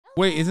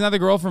Wait, isn't that the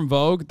girl from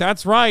Vogue?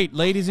 That's right,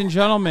 ladies and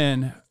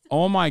gentlemen.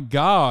 Oh my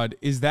God,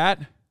 is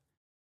that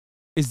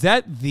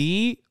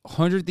the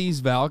 100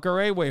 Thieves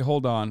Valkyrae? Wait,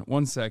 hold on,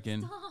 1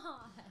 second.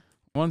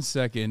 1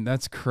 second,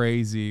 that's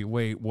crazy.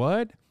 Wait,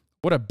 what?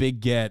 What a big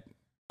get.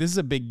 This is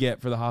a big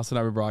get for the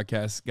Hasan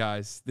broadcast,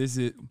 guys. This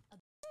is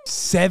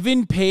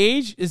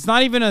 7-page. It's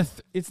not even a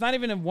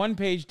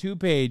 1-page,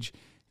 2-page.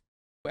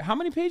 Wait, how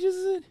many pages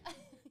is it?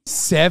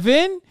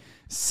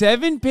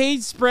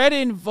 7-page spread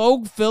in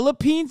Vogue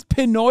Philippines.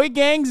 Pinoy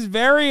Gang's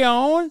very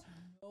own.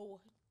 No.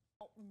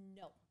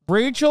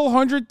 Rachel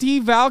 100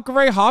 Thieves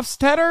Valkyrae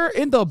Hofstetter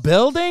in the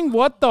building.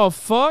 What the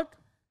fuck?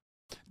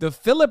 The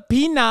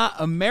Filipina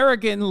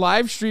American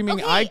live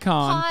streaming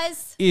icon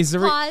is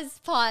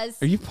pause.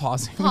 Are you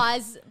pausing?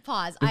 Pause.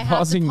 You're I have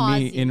pausing to pause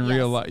me in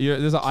real life.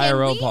 There's an Can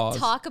IRL we pause.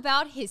 talk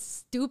about his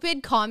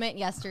stupid comment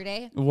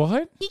yesterday?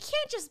 What? He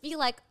can't just be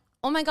like,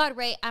 "Oh my God,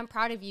 Ray, I'm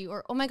proud of you,"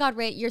 or "Oh my God,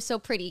 Ray, you're so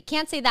pretty." He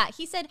can't say that.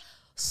 He said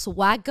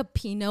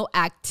swagapino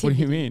activity. What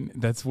do you mean?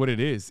 That's what it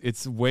is.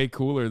 It's way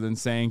cooler than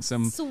saying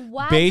some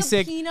Swagapino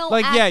basic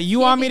like activity. yeah, you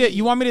want me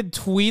to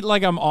tweet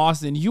like I'm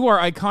Austin. You are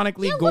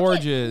iconically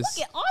gorgeous.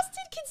 Look at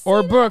Austin can say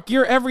Or that. Brooke,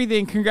 you're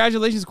everything.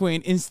 Congratulations,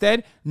 Queen.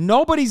 Instead,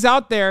 nobody's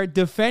out there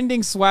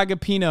defending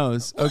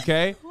swagapinos,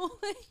 okay?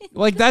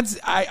 Like that's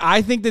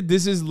I think that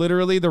this is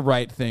literally the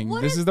right thing.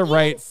 This is the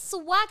right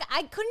swag.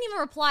 I couldn't even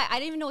reply. I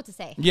didn't even know what to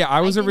say. Yeah, I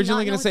was did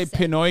originally not going know to say what to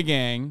Pinoy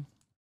Gang,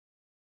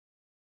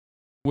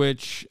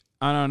 which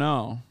I don't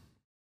know.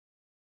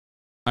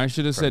 I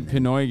should have said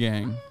Pinoy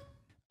Gang.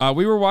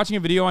 We were watching a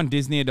video on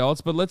Disney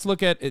Adults, but let's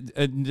look at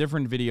a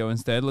different video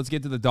instead. Let's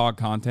get to the dog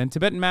content.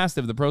 Tibetan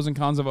Mastiff, the pros and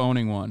cons of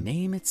owning one.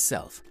 Name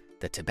itself,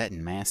 the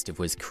Tibetan Mastiff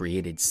was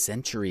created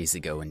centuries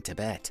ago in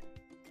Tibet.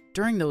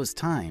 During those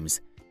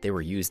times, they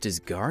were used as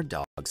guard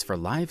dogs for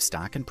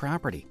livestock and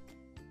property.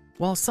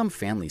 While some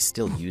families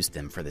still used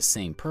them for the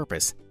same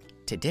purpose,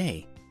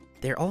 today,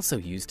 they're also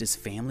used as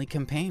family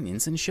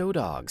companions and show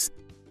dogs.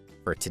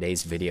 For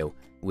today's video,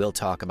 we'll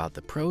talk about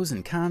the pros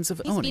and cons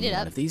of owning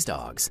one of these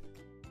dogs.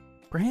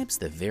 Perhaps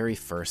the very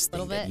first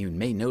thing that you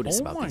may notice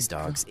about these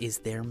dogs is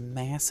they're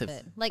massive.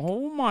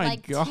 Oh my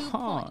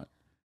God.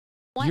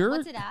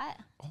 What's it at?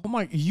 Oh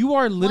my, you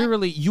are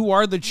literally, you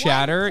are the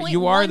chatter.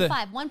 You are the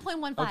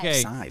 1.15.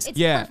 Okay. Size. It's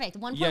Yeah. perfect.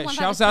 1.15. Yeah,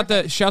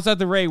 shouts out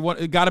to Ray.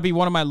 Got to be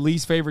one of my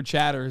least favorite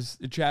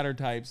chatter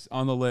types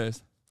on the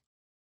list.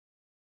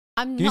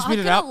 I'm Can you not speed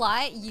it gonna up?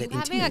 lie, you That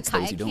having a intimidates those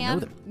kayak who don't know cam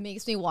them.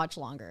 makes me watch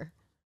longer.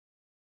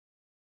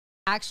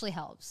 Actually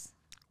helps.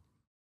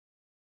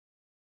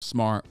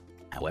 Smart.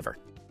 However,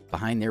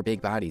 behind their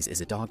big bodies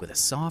is a dog with a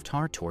soft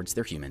heart towards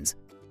their humans.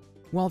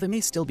 While they may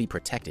still be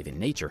protective in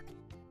nature,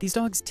 these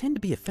dogs tend to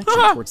be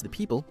affectionate towards the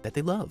people that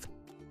they love.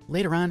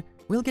 Later on,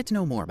 we'll get to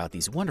know more about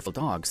these wonderful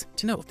dogs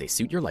to know if they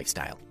suit your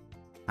lifestyle.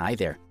 Hi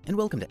there, and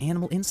welcome to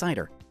Animal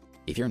Insider.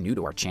 If you're new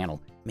to our channel,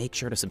 make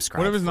sure to subscribe.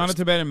 What if it's not a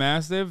Tibetan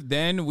Mastiff?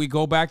 Then we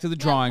go back to the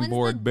drawing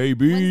board,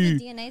 baby. When's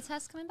the DNA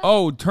test coming back?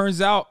 Oh,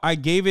 turns out I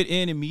gave it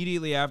in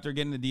immediately after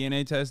getting the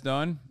DNA test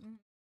done.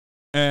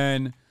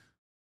 And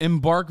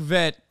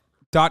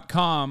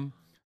embarkvet.com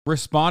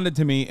responded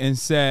to me and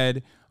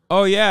said,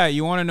 "Oh yeah,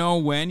 you want to know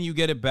when you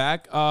get it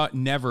back?"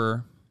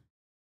 Never.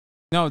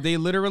 No, they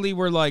literally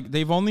were like,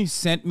 they've only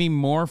sent me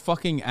more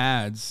fucking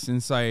ads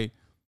since I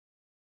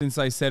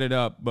set it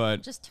up,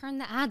 but Just turn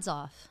the ads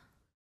off.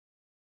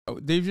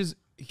 they've just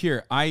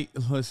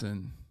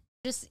listen.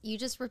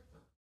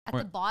 At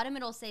the bottom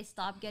it'll say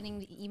stop getting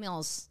the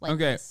emails like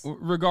Okay, this.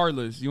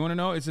 regardless, you want to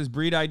know? It says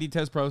breed ID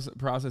test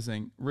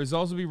processing.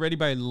 Results will be ready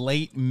by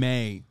late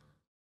May.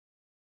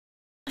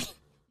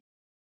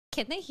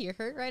 Can they hear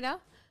her right now?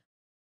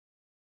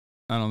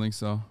 I don't think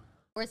so.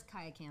 Where's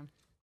Kaya Cam?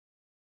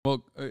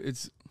 Well,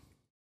 it's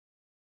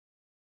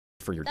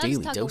for your That was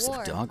daily tug of dose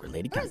war. of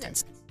dog-related Where is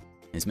contents.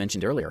 As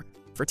mentioned earlier,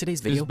 for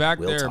today's video, back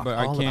we'll there, talk but all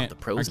I about can't. the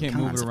pros I can't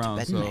and move cons it of around,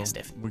 Tibetan so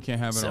Mastiff. we can't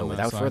have it So on that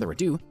without side. further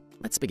ado,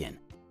 let's begin.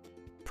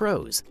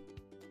 Pros.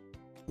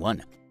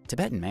 1.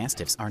 Tibetan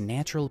Mastiffs are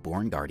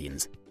natural-born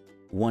guardians.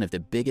 One of the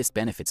biggest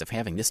benefits of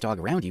having this dog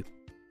around you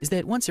is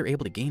that once you're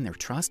able to gain their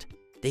trust,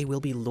 they will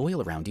be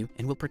loyal around you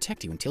and will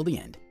protect you until the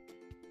end.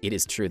 It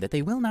is true that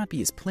they will not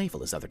be as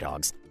playful as other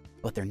dogs,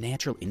 but their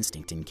natural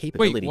instinct and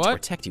capability to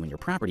protect you and your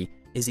property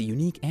is a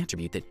unique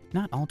attribute that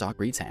not all dog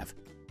breeds have.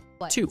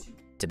 2.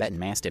 Tibetan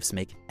Mastiffs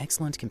make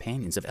excellent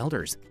companions of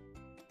elders.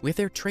 With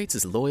their traits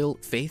as loyal,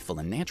 faithful,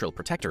 and natural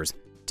protectors,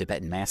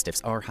 Tibetan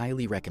Mastiffs are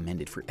highly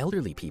recommended for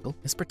elderly people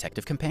as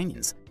protective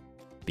companions.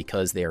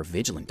 Because they are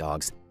vigilant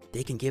dogs,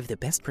 they can give the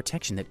best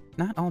protection that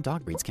not all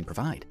dog breeds can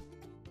provide.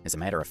 As a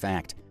matter of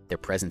fact, their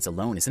presence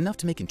alone is enough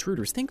to make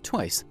intruders think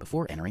twice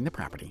before entering the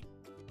property.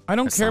 I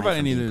don't care about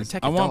any of this.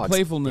 I want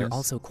playfulness. They're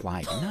also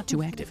quiet and not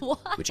too active,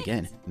 which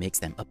again makes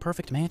them a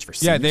perfect match for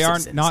Yeah, senior they are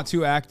citizens. not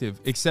too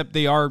active, except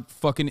they are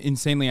fucking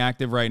insanely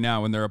active right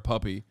now when they're a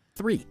puppy.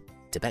 3.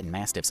 Tibetan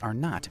Mastiffs are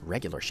not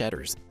regular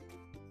shedders.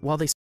 While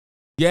they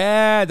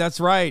Yeah, that's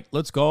right.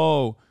 Let's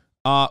go.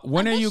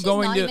 When are you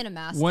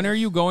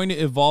going to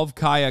evolve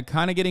Kaya?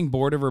 Kind of getting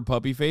bored of her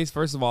puppy face.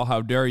 First of all,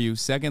 how dare you?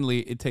 Secondly,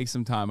 it takes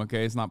some time,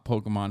 okay? It's not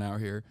Pokemon out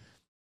here.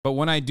 But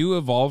when I do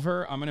evolve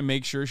her, I'm going to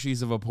make sure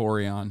she's a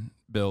Vaporeon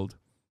build.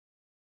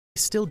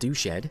 Still do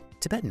shed,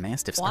 Tibetan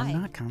Mastiffs are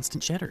not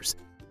constant shedders.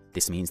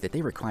 This means that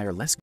they require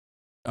less...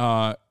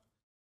 I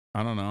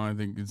don't know. I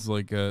think it's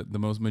like the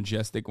most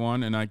majestic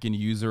one, and I can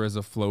use her as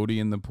a floaty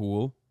in the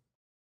pool.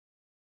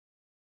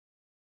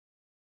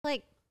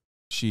 Like,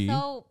 she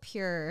so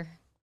pure.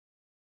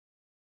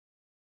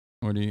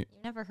 What do you... You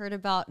never heard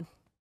about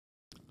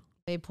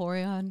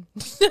Vaporeon?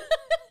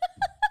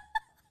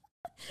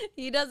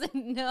 He doesn't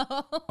know.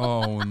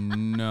 Oh,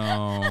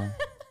 no.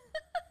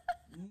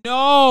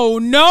 No,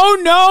 no,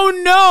 no,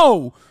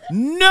 no,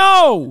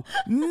 no,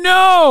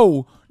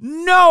 no,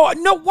 no,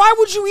 no. Why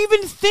would you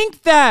even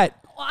think that?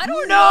 I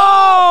don't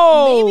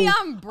know. Maybe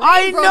I'm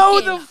brain broken.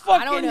 know the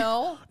fucking... I don't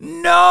know.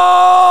 No.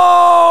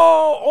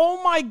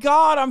 Oh, my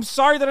God. I'm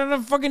sorry that I don't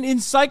have fucking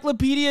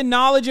encyclopedia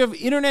knowledge of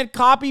internet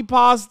copy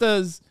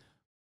pastas.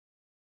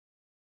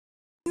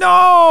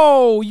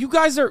 No. You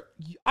guys are...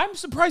 I'm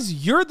surprised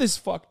you're this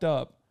fucked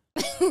up.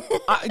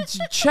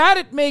 Chat,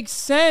 it makes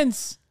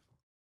sense.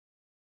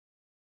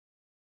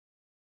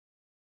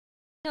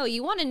 No,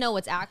 you want to know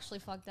what's actually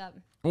fucked up?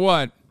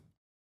 What?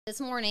 This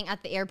morning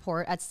at the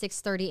airport at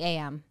 6:30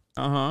 a.m.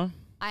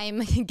 I'm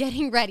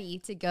getting ready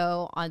to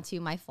go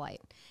onto my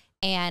flight.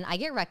 And I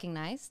get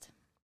recognized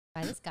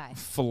by this guy.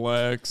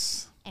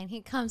 Flex. And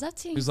he comes up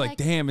to me. He's like,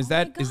 damn, is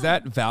that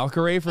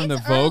Valkyrae from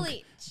It's the Vogue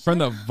early. from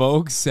the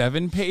Vogue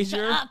 7 pager?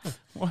 Shut up.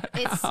 Wow.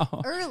 It's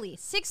early,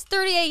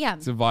 6:30 a.m.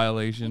 It's a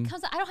violation.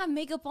 I don't have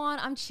makeup on.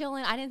 I'm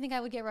chilling. I didn't think I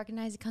would get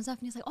recognized. He comes up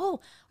and he's like, oh,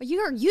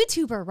 you're a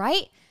YouTuber,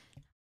 right?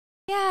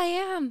 Yeah, I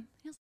am.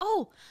 He was,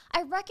 oh,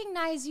 I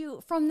recognize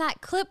you from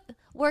that clip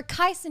where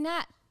Kai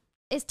Cenat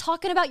is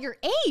talking about your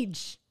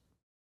age.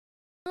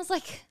 I was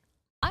like,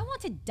 I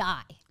want to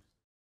die.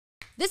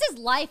 This is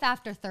life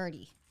after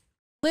 30.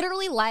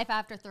 Literally life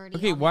after 30.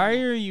 Okay, why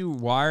are you...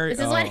 This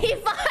is when he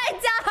finds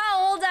out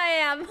how old I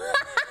am.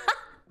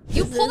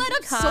 You pull that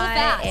up so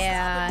fast.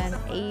 And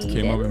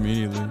Came up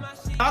immediately.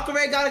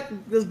 Valkyrae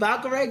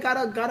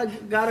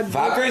got a...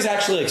 Valkyrie's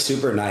actually like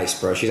super nice,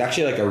 bro. She's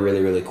actually like a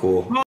really, really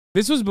cool...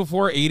 This was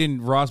before Aiden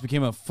Ross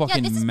became a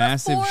fucking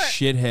massive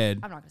shithead.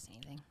 I'm not gonna say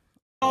anything.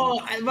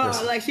 Oh,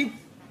 like she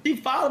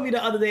followed me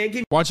the other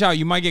day. Watch out,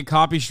 you might get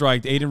copy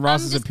striked. Aiden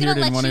Ross has appeared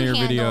in one of your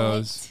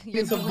videos.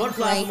 Get some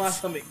butterflies in my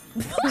stomach.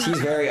 She's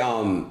very,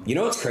 you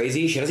know what's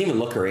crazy? She doesn't even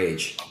look her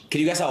age.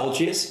 Can you guess how old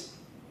she is?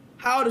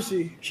 How old is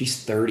she?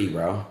 She's 30,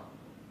 bro.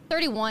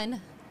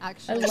 31,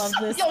 actually. I love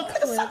this. Yo,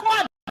 suck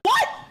my...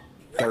 What?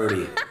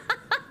 30.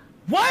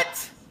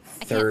 What?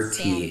 I can't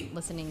stand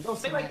listening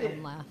to my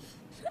own laugh.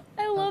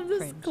 I love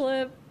this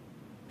clip.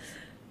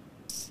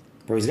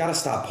 Bro, he's got to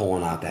stop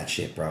pulling out that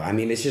shit, bro. I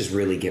mean, it's just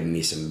really giving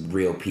me some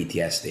real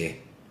PTSD.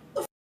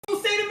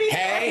 You say to me?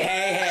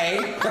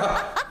 Hey.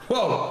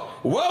 Whoa.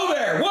 Whoa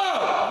there.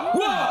 Whoa.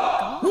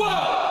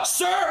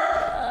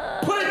 Sir,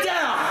 put it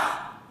down.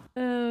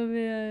 Oh,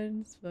 man.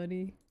 It's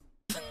funny.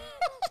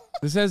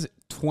 This has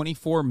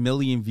 24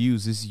 million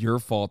views. This is your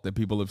fault that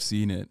people have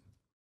seen it.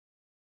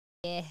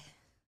 Yeah.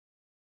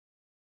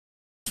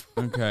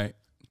 Okay.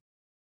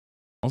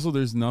 Also,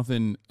 there's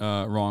nothing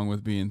wrong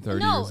with being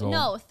 30 years old.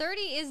 No, 30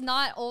 is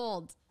not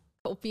old.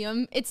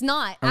 Copium. It's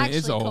not. I mean, actually,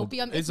 it's old.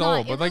 Copium. It's not.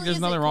 old, but It like, really there's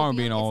isn't nothing wrong with copium.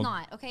 being old. It's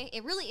not. Okay,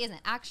 it really isn't.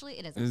 Actually,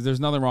 it isn't. There's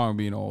nothing wrong with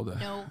being old.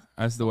 No.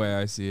 That's the way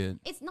I see it.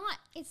 It's not.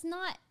 It's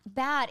not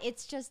bad.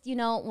 It's just, you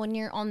know, when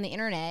you're on the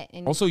internet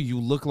and Also, you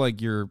look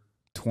like you're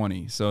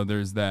 20, so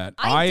there's that.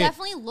 I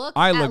definitely look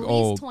I at look least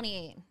old.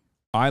 28.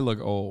 I look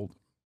old.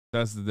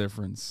 That's the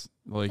difference.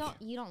 Like,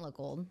 You don't look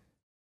old.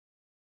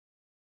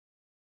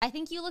 I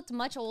think you looked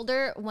much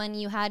older when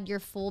you had your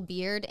full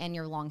beard and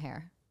your long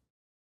hair.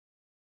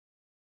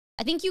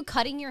 I think you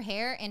cutting your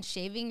hair and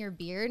shaving your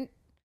beard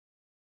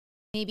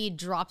maybe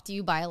dropped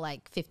you by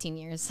like 15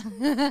 years.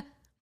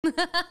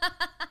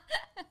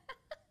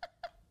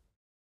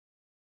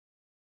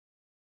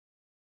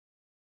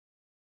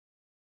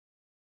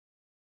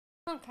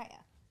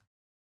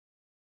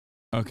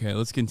 okay,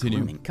 let's continue.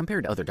 Grooming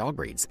compared to other dog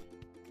breeds.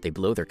 They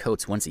blow their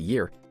coats once a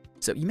year,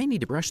 so you may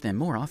need to brush them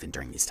more often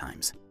during these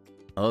times.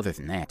 Other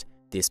than that,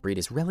 this breed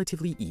is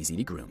relatively easy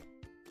to groom.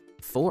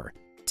 4.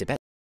 Tibet.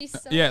 So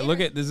yeah, look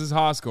at this is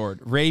Hoscord.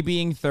 Ray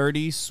being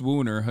 30,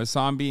 swooner.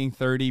 Hassan being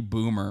 30,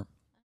 boomer.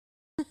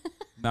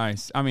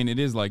 Nice. I mean, it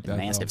is like that.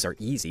 Mastiffs are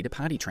easy to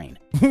potty train.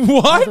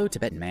 What? Although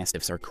Tibetan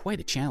Mastiffs are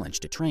quite a challenge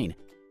to train,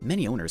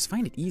 many owners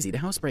find it easy to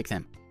housebreak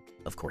them.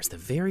 Of course, the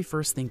very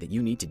first thing that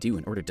you need to do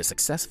in order to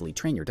successfully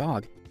train your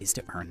dog is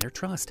to earn their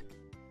trust.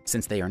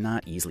 Since they are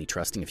not easily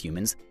trusting of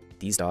humans,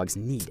 these dogs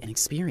need an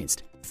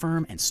experienced,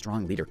 firm, and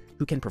strong leader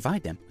who can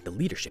provide them with the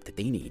leadership that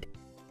they need.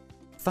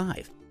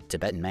 5.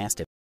 Tibetan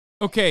Mastiff.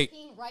 Okay.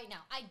 Right now.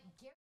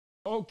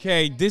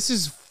 Okay, this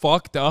is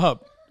fucked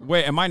up.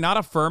 Wait, am I not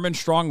a firm and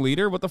strong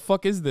leader? What the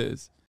fuck is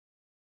this?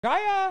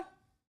 Kaya!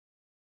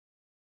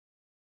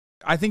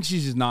 I think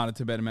she's just not a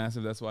Tibetan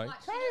Mastiff, that's why. She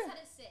knows how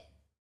to sit.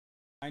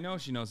 I know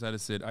she knows how to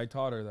sit. I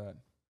taught her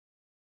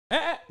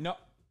that. No.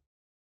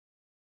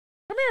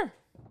 Come here.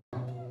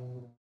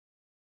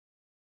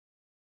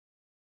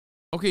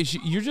 Okay,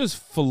 you're just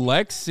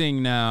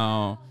flexing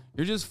now.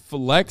 You're just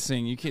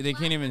flexing. You can't. They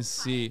can't even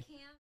see.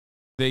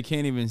 They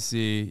can't even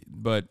see.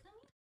 But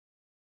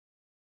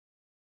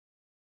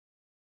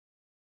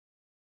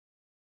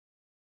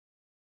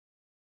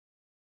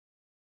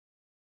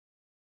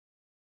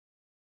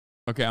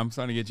okay, I'm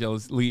starting to get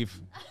jealous.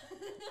 Leave.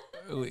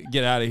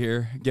 Get out of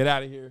here. Get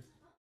out of here.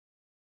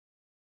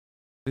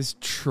 This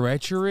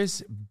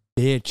treacherous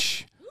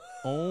bitch.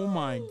 Oh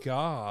my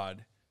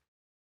god.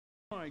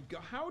 Oh my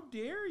god. How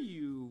dare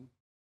you?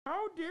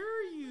 How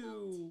dare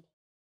you?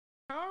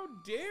 How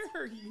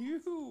dare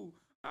you?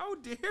 How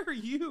dare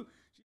you?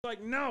 She's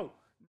like, no,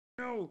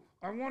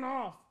 I want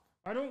off.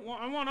 I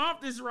want off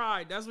this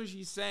ride. That's what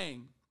she's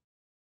saying.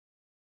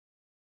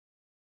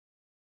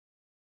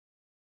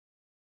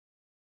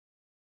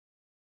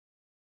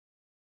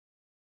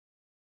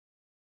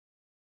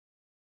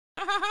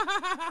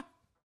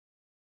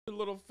 A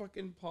little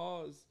fucking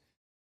pause.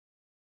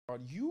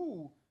 God,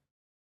 you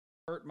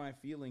hurt my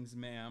feelings,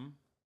 ma'am.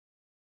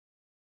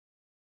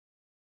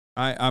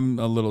 I'm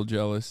a little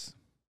jealous.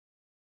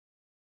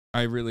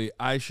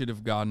 I should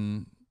have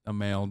gotten a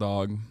male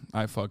dog.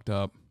 I fucked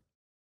up.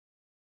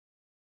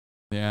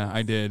 Yeah,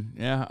 I did.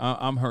 Yeah,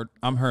 I'm hurt.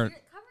 I'm hurt.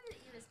 Cover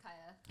your ears,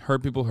 Kaya.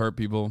 Hurt people hurt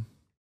people.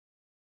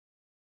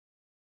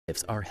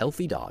 Mastiffs are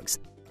healthy dogs.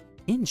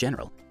 In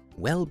general,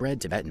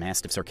 well-bred Tibetan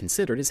Mastiffs are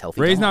considered as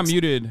healthy Ray's dogs. not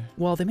muted.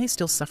 While they may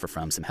still suffer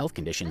from some health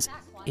conditions,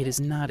 it is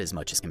not as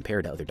much as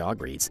compared to other dog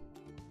breeds.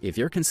 If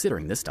you're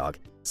considering this dog,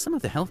 some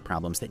of the health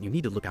problems that you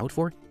need to look out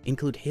for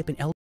include hip and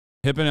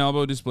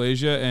elbow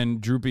dysplasia and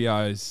droopy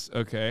eyes.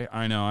 Okay,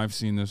 I know. I've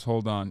seen this.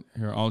 Hold on.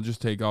 Here, I'll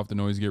just take off the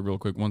noise gate real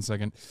quick. 1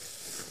 second.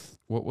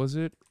 What was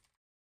it?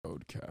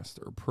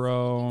 Rodecaster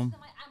Pro.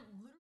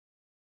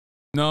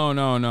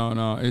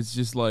 No. It's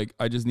just like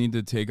I just need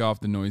to take off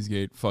the noise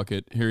gate. Fuck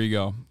it. Here you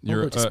go.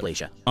 Your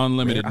dysplasia,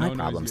 unlimited rare eye no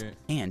problems, noise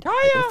gate. and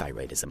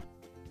hypothyroidism.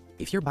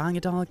 If you're buying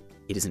a dog,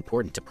 it is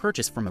important to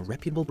purchase from a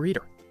reputable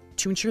breeder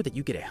to ensure that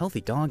you get a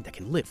healthy dog that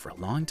can live for a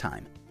long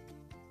time.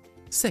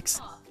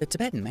 6. The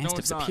Tibetan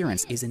Mastiff's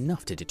appearance is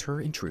enough to deter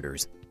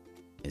intruders.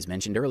 As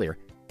mentioned earlier,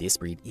 this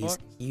breed is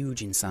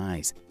huge in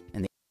size,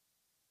 and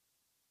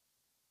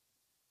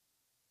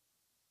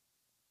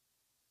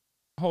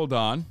Hold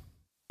on.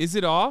 Is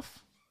it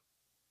off?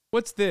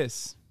 What's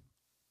this?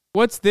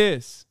 What's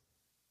this?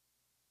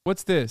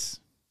 What's this?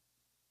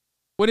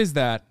 What is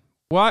that?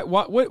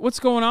 What's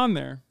going on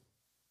there?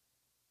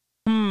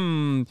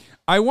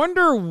 I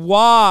wonder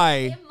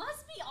why. It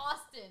must be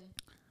Austin.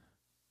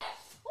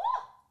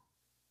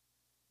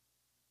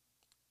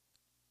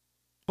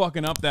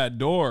 Fucking up that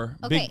door.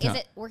 Okay, is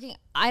it working?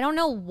 I don't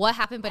know what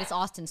happened, but it's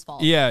Austin's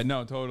fault. Yeah,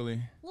 no,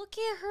 totally. Look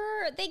at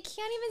her. They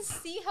can't even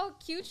see how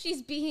cute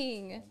she's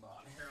being. Hold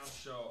on,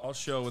 here I'll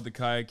show with the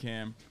Kaya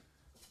Cam.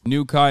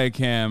 New Kaya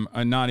Cam,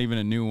 not even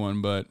a new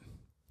one, but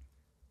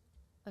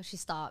Oh, she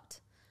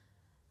stopped.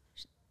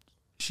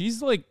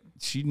 she's like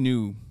she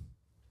knew.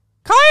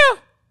 Kaya,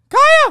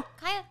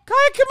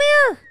 come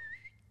here.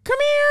 Come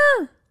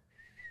here.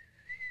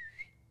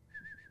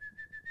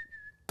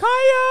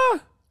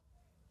 Kaya.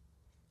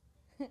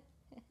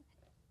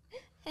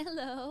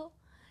 Hello.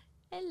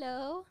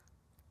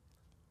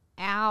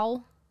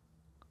 Ow.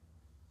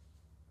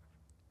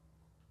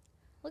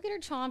 Look at her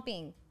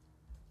chomping.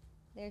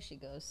 There she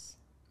goes.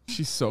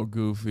 She's so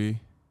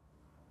goofy.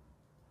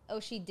 Oh,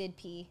 she did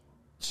pee.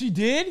 She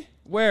did?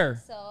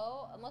 Where?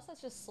 So, unless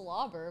that's just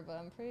slobber, but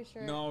I'm pretty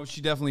sure. No,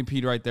 she definitely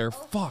peed right there. Oh,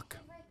 Fuck.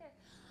 right there.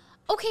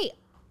 Okay,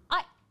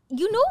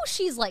 you know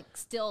she's like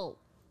still.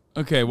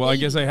 Okay, well, I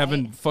guess I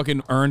haven't right?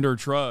 fucking earned her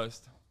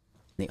trust.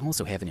 they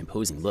also have an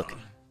imposing look.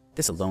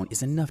 This alone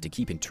is enough to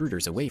keep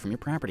intruders away from your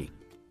property.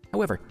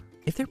 However,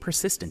 if they're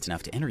persistent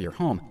enough to enter your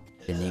home,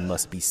 then they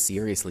must be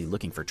seriously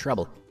looking for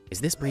trouble, as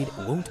this breed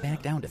won't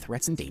back down to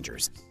threats and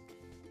dangers.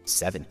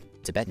 7.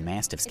 Tibetan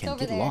Mastiffs can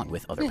get along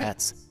with other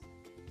pets.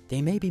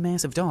 They may be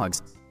massive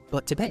dogs,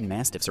 but Tibetan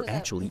Mastiffs are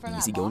actually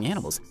easygoing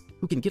animals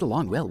who can get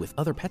along well with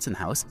other pets in the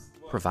house,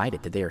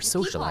 provided that they are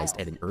socialized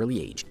at an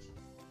early age.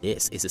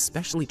 This is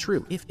especially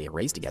true if they are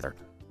raised together.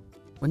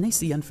 When they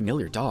see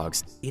unfamiliar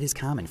dogs, it is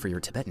common for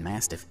your Tibetan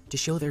Mastiff to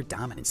show their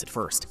dominance at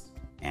first.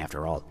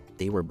 After all,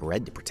 they were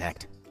bred to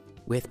protect.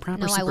 With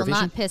proper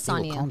supervision, they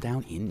will calm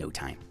down in no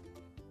time.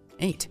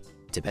 8.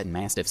 Tibetan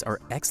Mastiffs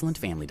are excellent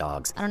family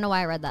dogs. I don't know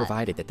why I read that.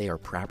 Provided that they are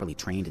properly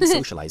trained and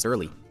socialized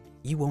early,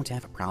 you won't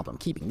have a problem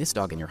keeping this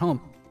dog in your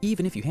home,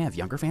 even if you have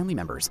younger family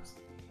members.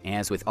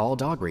 As with all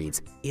dog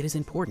breeds, it is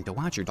important to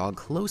watch your dog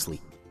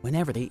closely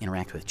whenever they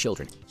interact with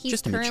children,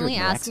 just to make sure no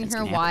accidents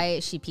can happen. Why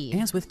she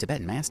peed. As with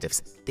Tibetan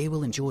Mastiffs, they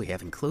will enjoy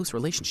having close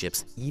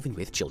relationships even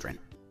with children.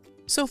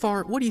 So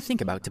far, what do you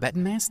think about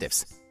Tibetan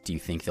Mastiffs? Do you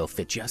think they'll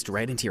fit just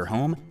right into your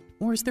home,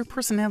 or is their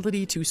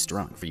personality too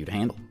strong for you to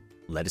handle?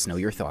 Let us know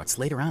your thoughts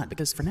later on,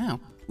 because for now,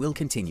 we'll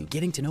continue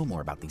getting to know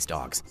more about these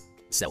dogs.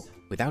 So,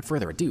 without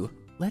further ado,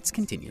 let's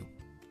continue.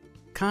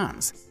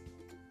 Cons.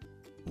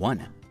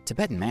 1.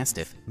 Tibetan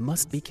Mastiff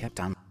must be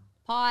kept on.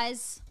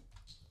 Pause.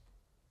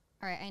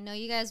 All right, I know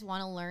you guys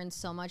want to learn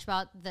so much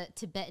about the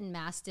Tibetan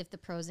Mastiff, the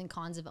pros and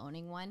cons of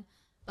owning one,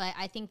 but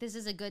I think this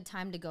is a good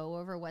time to go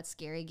over what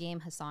scary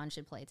game Hasan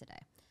should play today.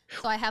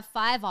 So I have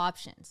 5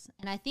 options,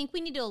 and I think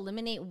we need to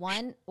eliminate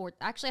one, or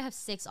actually I have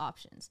 6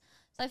 options.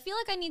 So I feel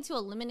like I need to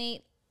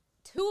eliminate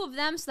 2 of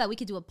them so that we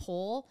could do a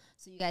poll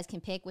so you guys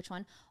can pick which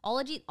one. All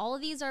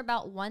of these are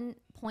about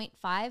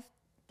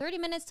 30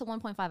 minutes to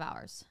 1.5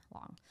 hours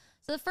long.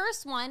 So the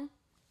first one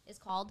is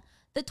called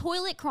The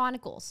Toilet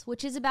Chronicles,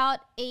 which is about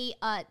a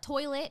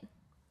toilet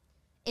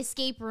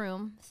escape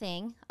room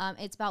thing.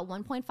 It's about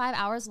 1.5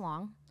 hours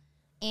long,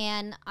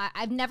 and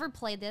I've never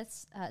played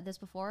this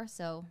before,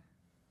 so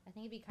I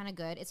think it'd be kind of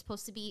good. It's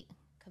supposed to be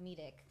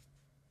comedic.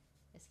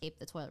 Escape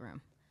the toilet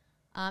room.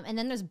 And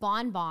then there's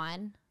Bon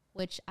Bon,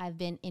 which I've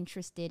been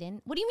interested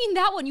in. What do you mean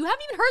that one? You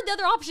haven't even heard the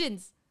other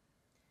options.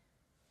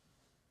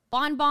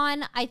 Bon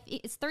Bon,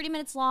 it's 30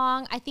 minutes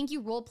long. I think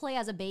you role play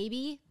as a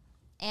baby,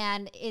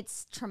 and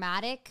it's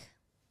traumatic.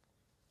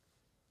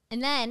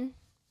 And then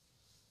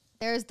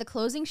there's The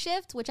Closing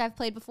Shift, which I've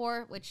played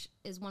before, which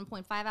is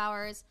 1.5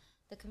 hours.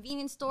 The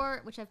Convenience Store,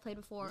 which I've played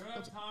before. We don't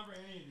have time for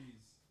any of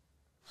these.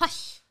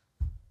 Hush.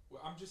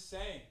 Well, I'm just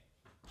saying.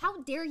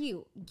 How dare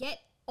you get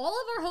all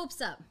of our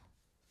hopes up?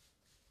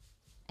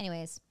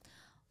 Anyways,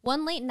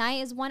 One Late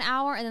Night is 1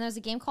 hour, and then there's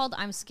a game called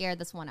I'm Scared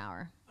that's 1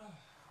 hour.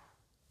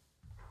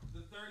 The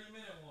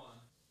 30-minute one.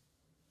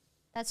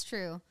 That's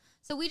true.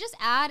 So we just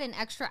add an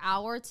extra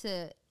hour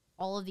to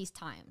all of these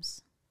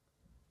times.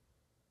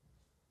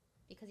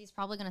 Because he's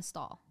probably going to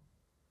stall.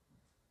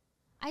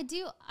 I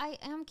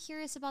am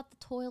curious about the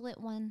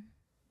toilet one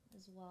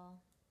as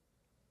well.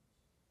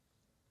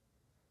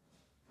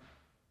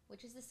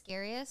 Which is the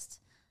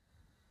scariest?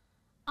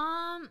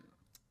 The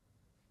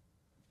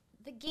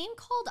game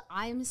called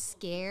I'm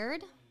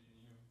Scared.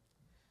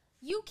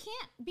 You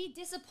can't be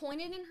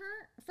disappointed in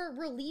her for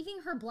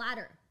relieving her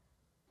bladder.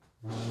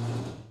 Come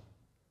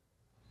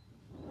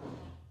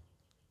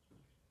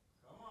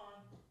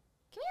on.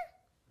 Come here.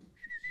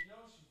 She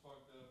knows she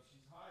fucked up.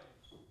 She's hiding.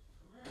 Come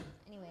here.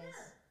 Anyways.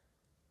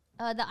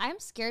 The I'm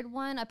Scared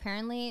one,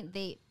 apparently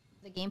the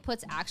game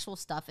puts actual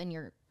stuff in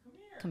your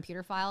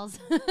computer files.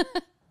 Oh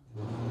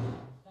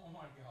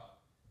my god.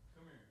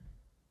 Come here.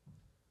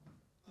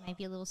 Might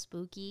be a little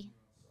spooky.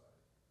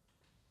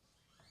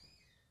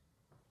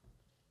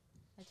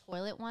 A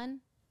toilet one?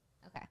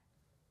 Okay.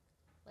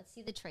 Let's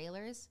see the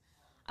trailers.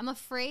 I'm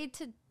afraid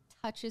to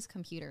touch his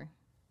computer.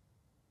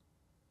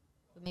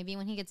 But maybe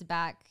when he gets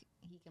back,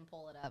 he can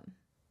pull it up.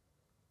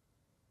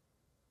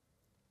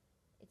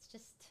 It's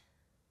just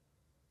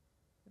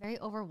very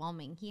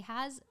overwhelming. He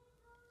has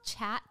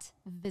chat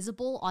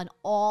visible on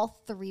all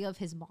 3 of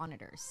his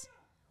monitors,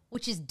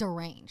 which is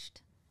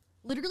deranged.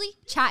 Literally,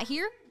 chat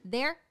here,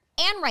 there,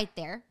 and right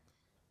there.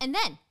 And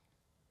then,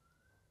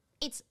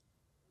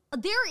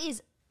 there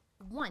is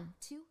 1,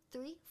 2,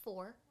 3,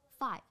 4,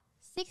 5,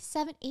 6,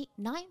 7, 8,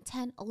 9,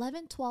 10,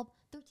 11, 12,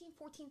 13,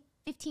 14,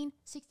 15,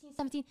 16,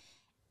 17,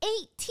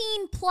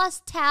 18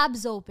 plus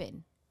tabs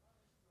open.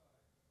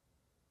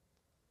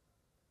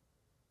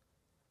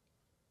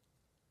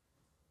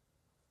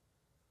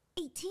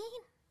 18?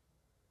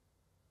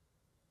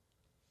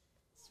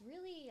 It's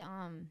really,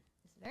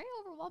 it's very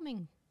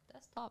overwhelming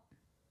desktop.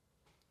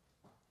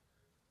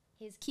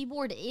 His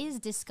keyboard is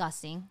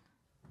disgusting.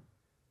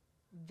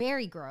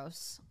 Very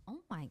gross.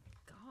 Oh my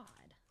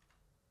god.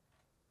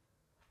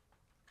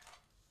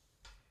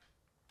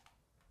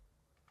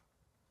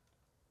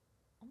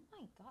 Oh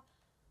my god.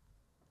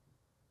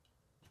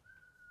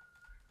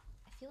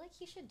 I feel like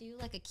he should do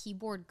like a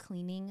keyboard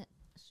cleaning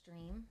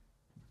stream.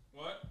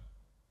 What?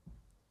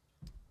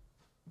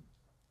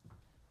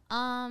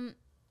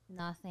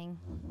 Nothing.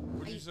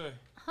 What did you say?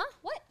 Huh?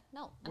 What?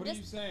 No. What are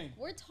you saying?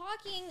 We're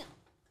talking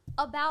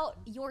about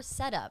your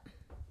setup.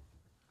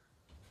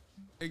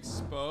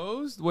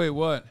 Exposed? Wait,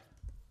 what?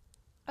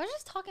 I was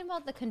just talking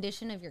about the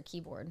condition of your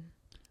keyboard.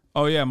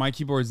 Oh yeah, my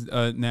keyboard's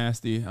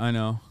nasty. I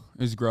know.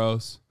 It's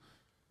gross.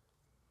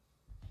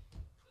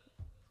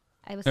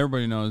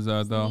 Everybody knows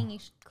that though. You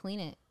should clean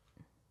it.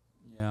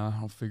 Yeah,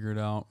 I'll figure it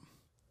out.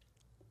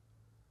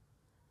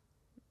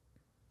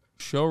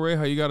 Show Ray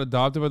how you got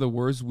adopted by the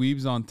worst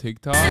weebs on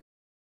TikTok.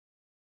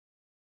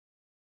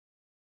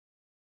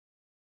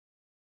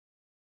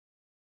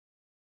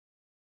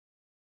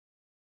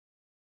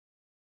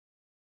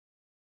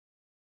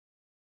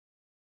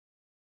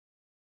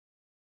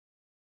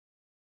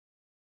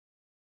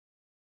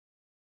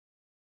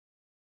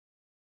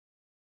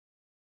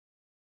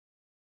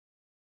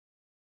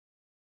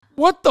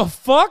 What the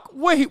fuck?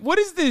 Wait, what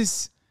is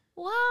this?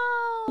 Wow.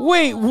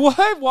 Wait,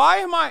 what? Why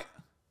am I...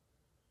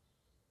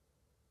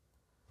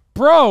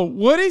 Bro,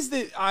 what is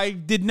this? I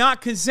did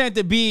not consent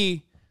to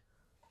be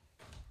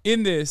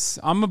in this.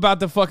 I'm about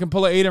to fucking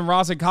pull an Aiden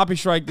Ross and copy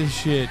strike this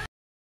shit.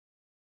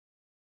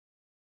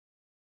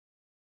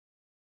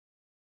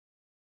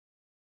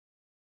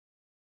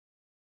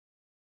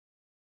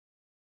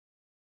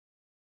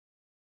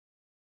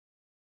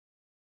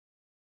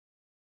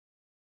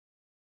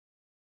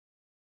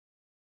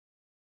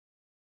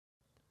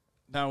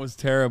 That was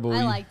terrible.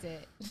 I liked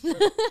it.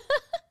 That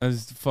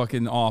was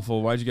fucking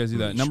awful. Why'd you guys do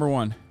that? Number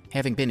 1.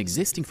 Having been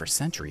existing for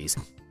centuries,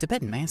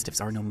 Tibetan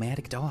Mastiffs are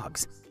nomadic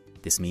dogs.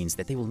 This means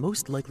that they will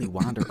most likely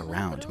wander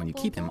around when you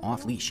keep them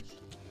off leash.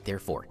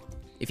 Therefore,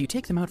 if you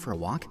take them out for a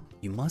walk,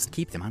 you must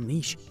keep them on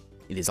leash.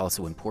 It is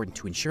also important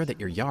to ensure that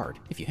your yard,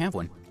 if you have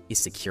one, is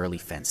securely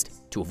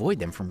fenced to avoid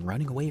them from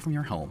running away from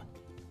your home.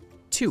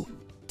 2.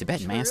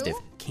 Tibetan Mastiff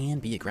can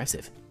be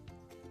aggressive.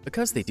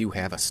 Because they do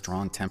have a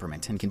strong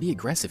temperament and can be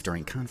aggressive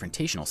during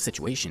confrontational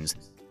situations,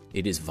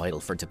 it is vital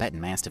for Tibetan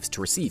Mastiffs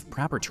to receive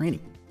proper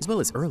training as well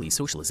as early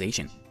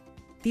socialization.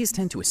 These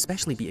tend to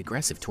especially be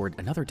aggressive toward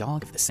another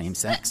dog of the same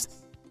sex.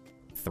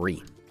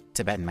 3.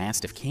 Tibetan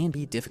Mastiff can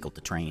be difficult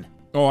to train.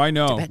 Oh, I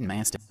know. Tibetan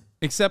Mastiff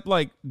Except,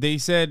 like, they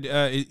said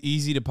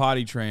easy to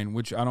potty train,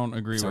 which I don't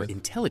agree are with.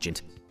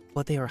 intelligent,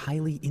 but they are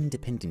highly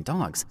independent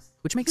dogs,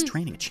 which makes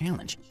training a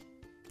challenge.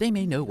 They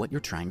may know what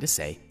you're trying to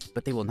say,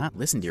 but they will not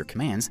listen to your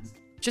commands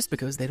just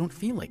because they don't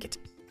feel like it.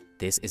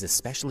 This is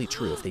especially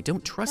true if they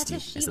don't trust you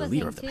as the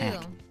leader of the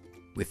pack.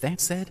 With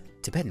that said,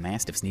 Tibetan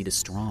Mastiffs need a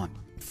strong,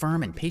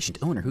 firm, and patient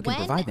owner who can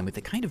provide them with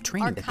the kind of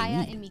training that they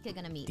Kaya need. and Mika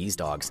gonna meet? These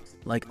dogs,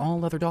 like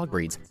all other dog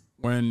breeds,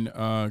 When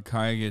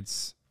Kaya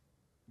gets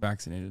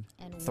vaccinated.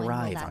 And when will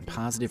thrive that on be?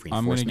 positive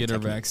I'm reinforcement going to get her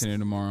techniques. vaccinated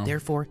tomorrow.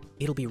 Therefore,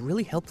 it'll be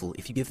really helpful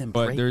if you give them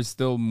But great there's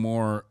still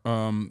more,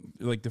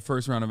 like the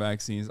first round of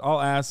vaccines.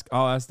 I'll ask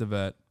the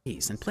vet.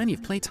 praise and plenty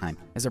of playtime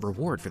as a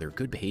reward for their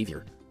good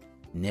behavior.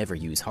 Never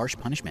use harsh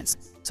punishments,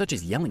 such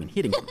as yelling and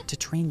hitting, to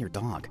train your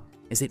dog,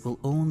 as it will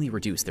only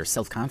reduce their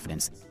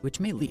self-confidence, which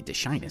may lead to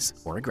shyness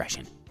or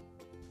aggression.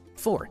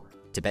 4.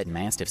 Tibetan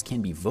Mastiffs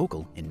can be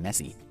vocal and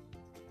messy.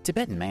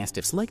 Tibetan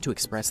Mastiffs like to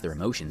express their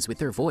emotions with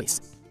their voice,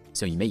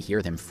 so you may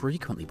hear them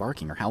frequently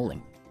barking or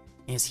howling.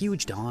 As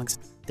huge dogs,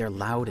 their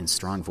loud and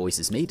strong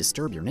voices may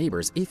disturb your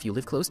neighbors if you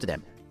live close to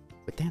them.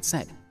 With that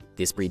said,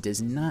 this breed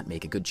does not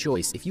make a good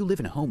choice if you live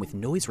in a home with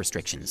noise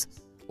restrictions,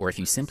 or if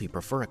you simply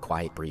prefer a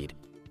quiet breed.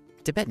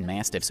 Tibetan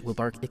Mastiffs will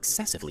bark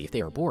excessively if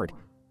they are bored,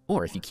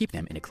 or if you keep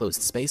them in a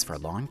closed space for a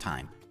long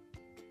time.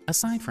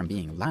 Aside from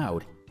being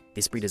loud,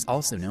 this breed is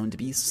also known to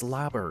be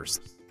slobbers.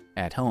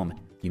 At home,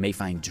 you may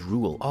find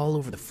drool all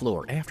over the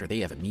floor after they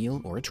have a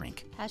meal or a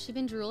drink. Has she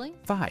been drooling?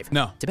 5.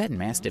 No. Tibetan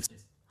Mastiffs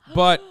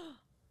But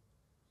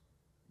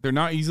they're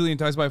not easily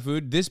enticed by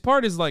food. This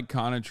part is like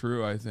kind of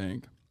true, I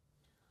think.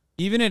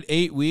 Even at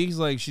 8 weeks,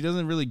 like she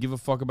doesn't really give a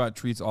fuck about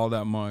treats all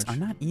that much. are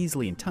not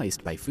easily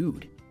enticed by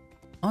food.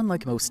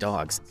 Unlike most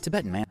dogs,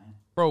 Tibetan Mastiffs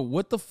Bro,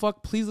 what the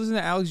fuck? Please listen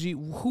to Alex G.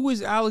 Who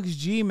is Alex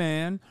G,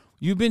 man?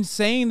 You've been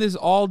saying this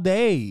all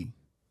day.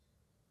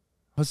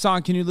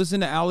 Hasan, can you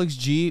listen to Alex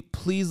G?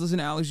 Please listen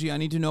to Alex G. I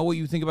need to know what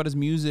you think about his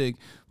music.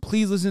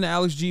 Please listen to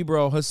Alex G,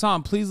 bro.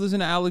 Hasan, please listen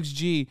to Alex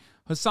G.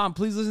 Hasan,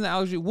 please listen to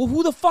Alex G. Well,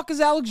 who the fuck is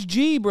Alex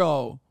G,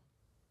 bro?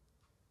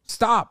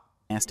 Stop.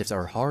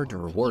 are hard to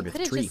reward with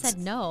Could have treats. just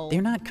said no.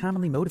 They're not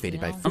commonly motivated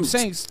by No. food. I'm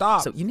saying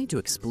stop. So you need to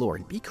explore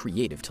and be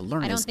creative to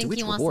learn I don't as to think which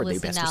he wants to reward they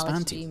listen best to Alex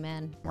respond G, to.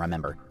 man.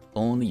 Remember,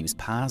 only use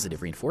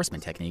positive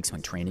reinforcement techniques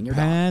when training your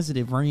dog.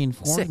 Positive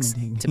reinforcement.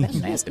 6.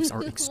 Tibetan Mastiffs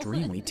are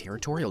extremely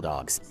territorial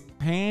dogs.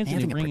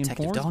 Having a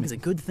protective dog is a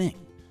good thing.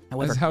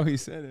 However, That's how he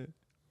said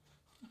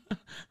it.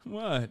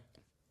 What?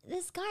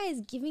 This guy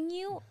is giving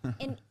you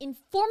an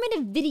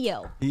informative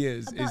video. He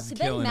is. About Is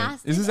Tibetan killing it.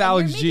 Mastiffs, This is and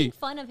Alex you're G. making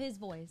fun of his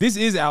voice. This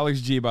is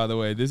Alex G, by the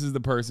way. This is the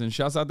person.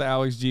 Shouts out to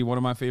Alex G, one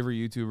of my favorite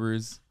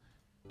YouTubers.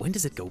 when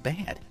does it go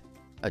bad?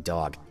 A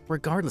dog,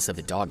 regardless of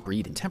the dog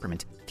breed and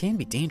temperament, can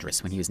be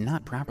dangerous when he is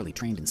not properly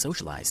trained and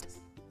socialized.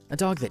 A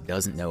dog that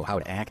doesn't know how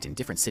to act in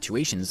different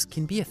situations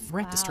can be a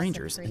threat to Wow,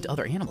 strangers so and pretty.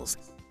 other animals.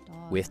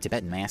 Dog. With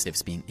Tibetan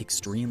Mastiffs being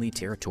extremely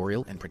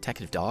territorial and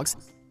protective dogs,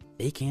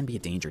 they can be a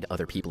danger to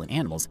other people and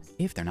animals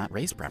if they're not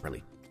raised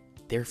properly.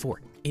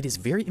 Therefore, it is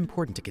very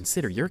important to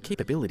consider your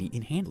capability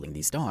in handling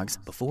these dogs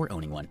before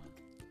owning one.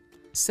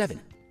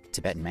 7.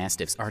 Tibetan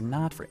Mastiffs are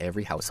not for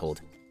every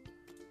household.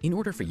 In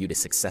order for you to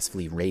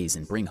successfully raise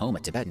and bring home a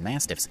Tibetan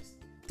Mastiffs,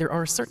 there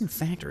are certain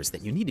factors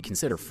that you need to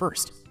consider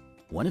first.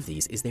 One of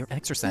these is their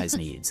exercise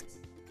needs.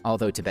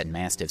 Although Tibetan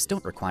Mastiffs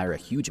don't require a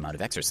huge amount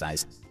of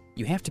exercise,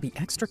 you have to be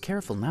extra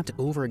careful not to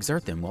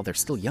overexert them while they're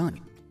still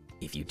young.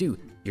 If you do,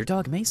 your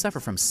dog may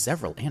suffer from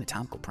several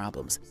anatomical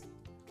problems.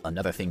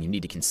 Another thing you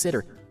need to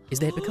consider is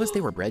that because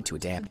they were bred to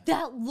adapt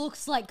That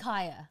looks like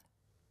Kaya.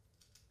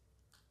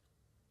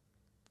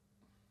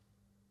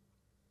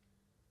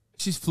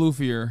 She's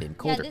floofier. in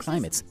colder this is-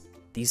 climates,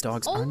 these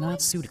dogs Oh are my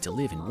not suited to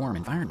live in warm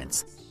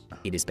environments.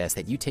 It is best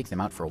that you take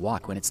them out for a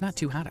walk when it's not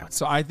too hot outside.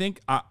 So I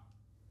think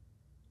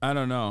I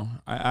don't know.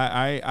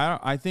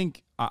 I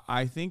think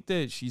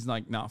that she's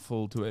like not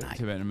full to it.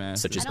 Tibetan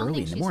Mastiff. Such as I don't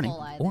early think in the she's morning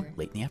full or either.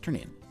 late in the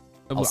afternoon.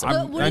 Well, Also- But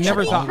I wouldn't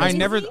never you thought. be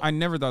crazy? I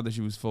never thought that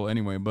she was full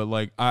anyway. But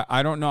like,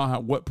 I don't know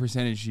what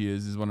percentage she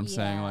is what I'm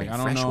saying. Yeah. Like, Bring I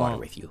don't fresh know. water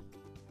with you.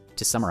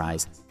 To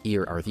summarize,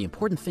 here are the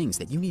important things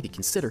that you need to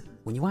consider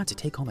when you want to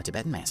take home a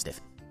Tibetan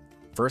Mastiff.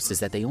 First is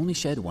that they only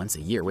shed once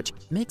a year, which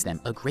makes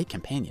them a great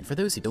companion for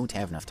those who don't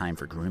have enough time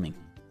for grooming.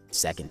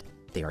 Second,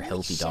 they are Only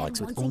healthy shed dogs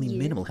with once a only year?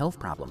 minimal health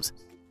problems.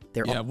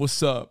 They're Yeah.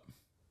 What's up?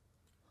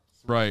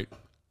 Right.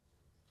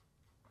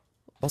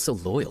 Also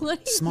loyal,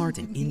 What do you smart,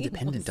 and mean?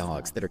 independent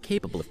dogs that are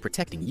capable of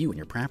protecting you and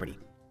your property.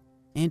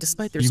 And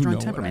despite their You strong know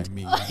what I temperament,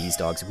 mean. these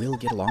dogs will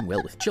get along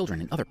well with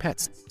children and other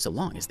pets, so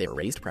long as they are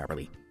raised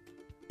properly.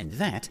 And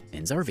that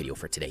ends our video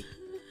for today.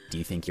 Do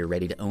you think you're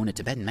ready to own a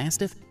Tibetan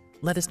Mastiff?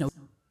 Let us know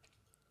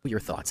your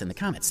thoughts in the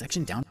comments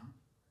section down.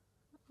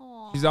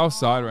 She's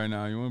outside right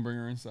now. You want to bring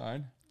her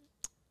inside?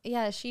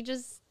 Yeah, she's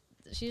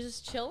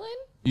just chilling.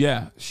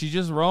 Yeah, she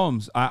just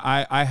roams.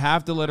 I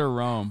have to let her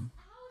roam.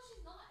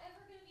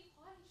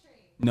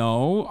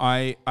 No,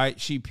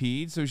 she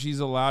peed, so she's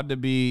allowed to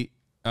be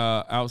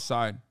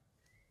outside.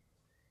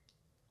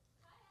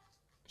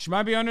 She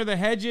might be under the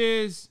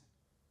hedges.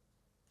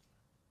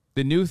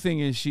 The new thing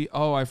is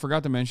I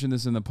forgot to mention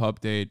this in the pup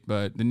date,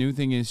 but the new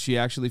thing is she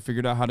actually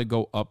figured out how to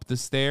go up the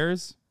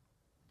stairs.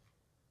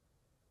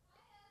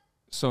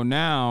 So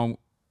now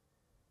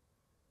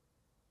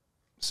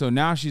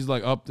she's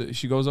like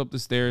she goes up the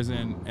stairs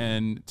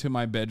and to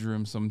my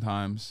bedroom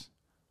sometimes.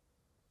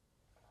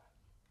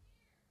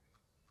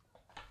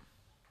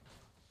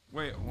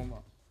 Wait, hold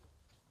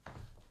on.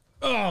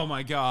 Oh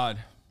my God.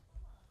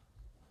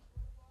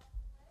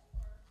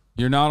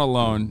 You're not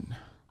alone.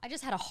 I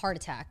just had a heart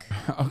attack.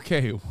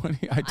 Okay,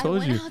 I told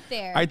went you. out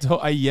there.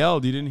 I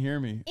yelled. You didn't hear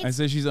me. I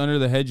said she's under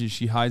the hedges.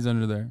 She hides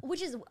under there.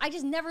 Which is, I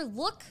just never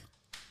look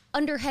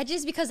under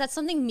hedges because that's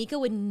something Mika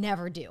would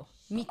never do.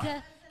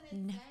 Mika.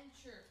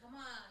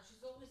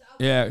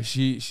 Yeah,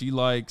 she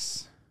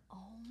likes. Oh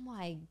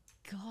my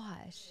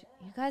gosh.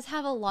 You guys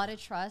have a lot of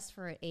trust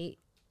for an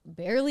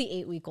barely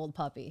 8-week-old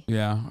puppy.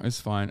 Yeah, it's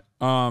fine.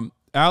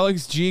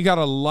 Alex G got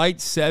a light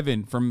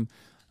 7 from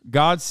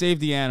God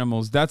Save the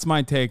Animals. That's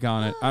my take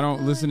on it. I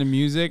don't listen to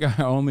music.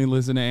 I only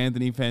listen to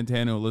Anthony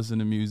Fantano listen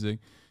to music.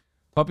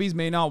 Puppies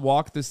may not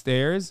walk the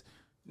stairs.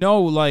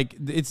 No, like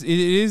it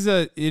is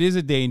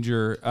a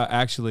danger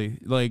actually.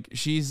 Like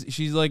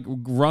she's like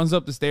runs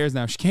up the stairs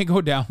now. She can't go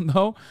down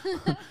though.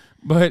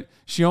 But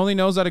she only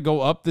knows how to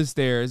go up the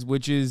stairs,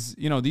 which is,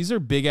 these are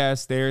big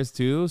ass stairs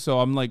too. So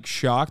I'm like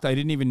shocked. I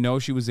didn't even know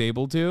she was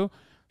able to.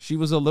 She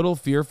was a little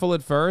fearful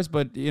at first,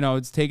 but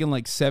it's taken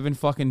like 7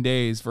 fucking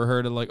days for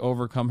her to like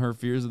overcome her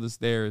fears of the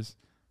stairs.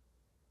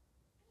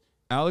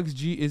 Alex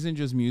G isn't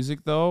just music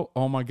though.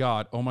 Oh my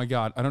God. Oh my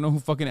God. I don't know who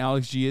fucking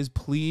Alex G is.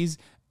 Please,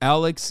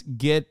 Alex,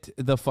 get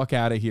the fuck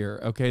out of here.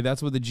 Okay.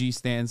 That's what the G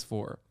stands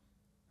for.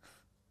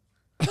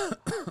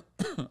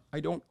 I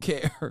don't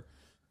care.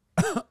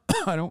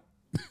 I don't.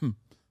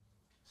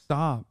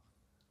 Stop.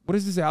 What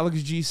is this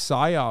Alex G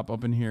psyop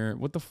up in here?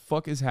 What the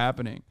fuck is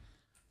happening?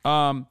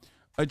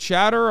 A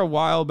chatter a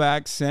while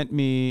back sent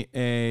me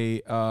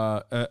a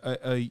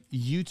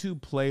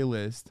YouTube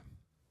playlist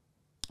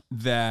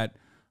that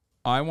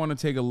I want to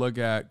take a look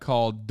at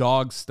called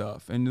Dog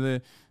Stuff. And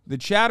the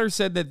chatter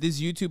said that this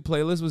YouTube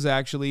playlist was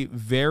actually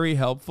very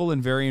helpful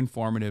and very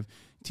informative.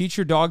 Teach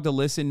your dog to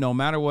listen no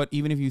matter what,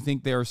 even if you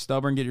think they are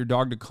stubborn. Get your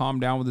dog to calm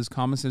down with this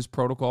common sense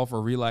protocol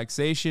for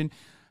relaxation.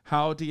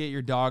 How to get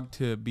your dog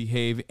to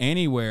behave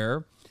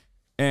anywhere.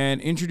 And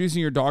introducing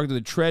your dog to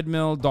the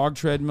treadmill, dog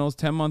treadmills.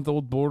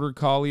 10-month-old border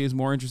collie is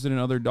more interested in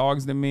other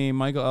dogs than me.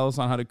 Michael Ellis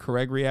on how to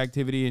correct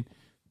reactivity. And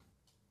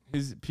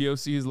his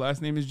POC, his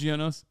last name is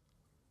Gianos.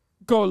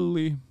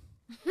 Collie.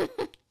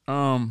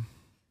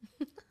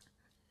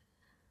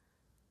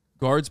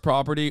 Guard's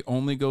property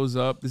only goes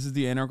up. This is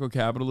the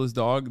anarcho-capitalist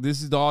dog.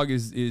 This dog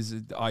is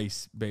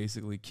ice,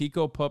 basically.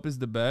 Kiko Pup is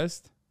the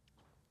best.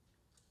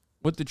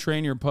 What to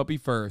train your puppy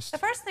first? The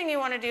first thing you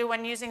want to do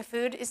when using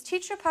food is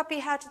teach your puppy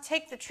how to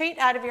take the treat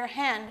out of your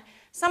hand.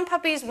 Some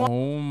puppies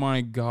Oh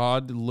my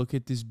God, look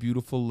at this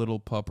beautiful little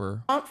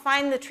pupper. won't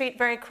find the treat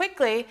very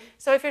quickly.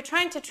 So if you're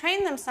trying to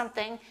train them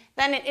something,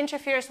 then it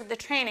interferes with the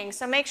training.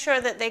 So make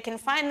sure that they can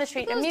find the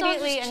treat Those dogs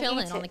immediately just and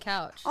chilling eat on it. the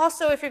couch.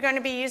 Also, if you're going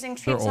to be using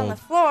treats on the old.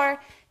 floor,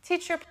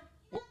 teach your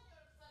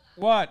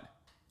What?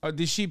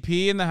 Did she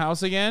pee in the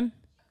house again?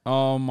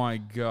 Oh my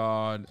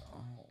God.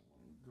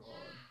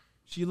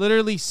 She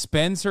literally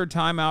spends her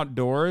time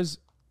outdoors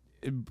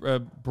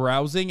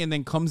browsing and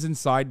then comes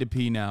inside to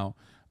pee now.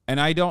 And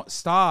I don't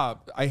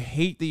stop. I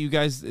hate that you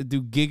guys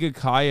do Giga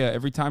Kaya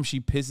every time she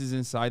pisses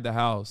inside the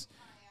house.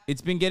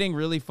 It's been getting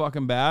really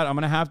fucking bad. I'm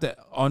going to have to,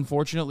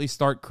 unfortunately,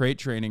 start crate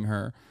training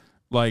her.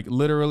 Like,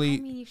 literally.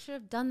 I mean, you should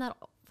have done that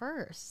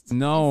first.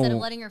 No. Instead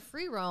of letting her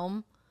free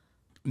roam.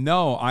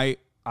 No, I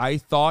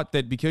thought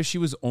that because she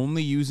was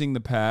only using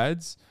the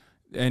pads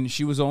and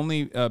she was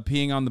only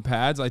peeing on the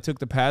pads, I took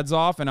the pads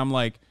off and I'm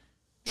like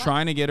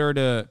trying to get her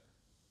to.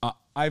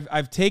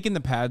 I've taken the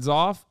pads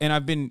off and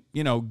I've been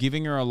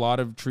giving her a lot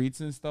of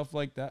treats and stuff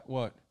like that.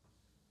 What?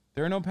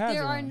 There are no pads.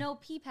 There are around. no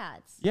pee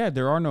pads. Yeah,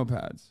 there are no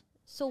pads.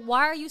 So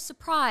why are you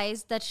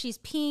surprised that she's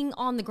peeing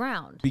on the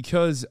ground?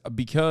 Because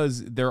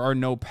there are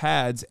no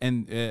pads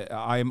and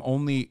I am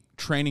only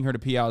training her to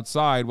pee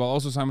outside while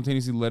also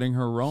simultaneously letting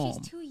her roam.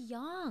 She's too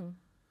young.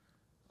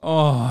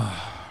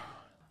 Oh.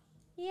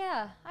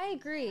 Yeah, I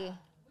agree. We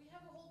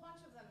have a whole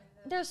bunch of them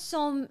in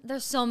there.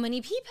 There's so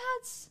many pee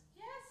pads.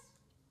 Yes.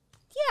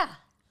 Yeah.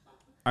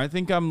 I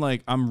think I'm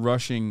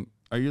rushing.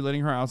 Are you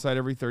letting her outside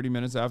every 30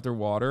 minutes after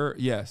water?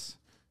 Yes.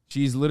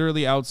 She's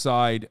literally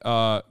outside,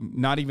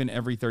 not even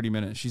every 30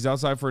 minutes. She's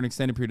outside for an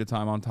extended period of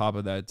time on top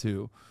of that,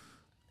 too.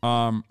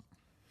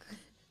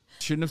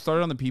 Shouldn't have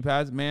started on the pee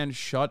pads. Man,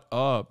 shut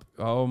up.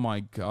 Oh,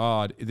 my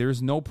God.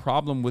 There's no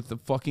problem with the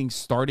fucking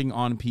starting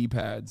on pee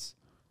pads.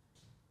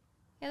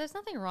 Yeah, there's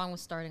nothing wrong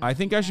with starting. I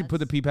think I should put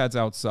the pee pads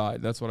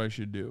outside. That's what I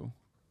should do.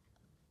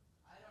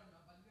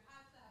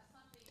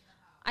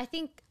 I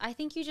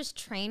think you just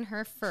train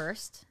her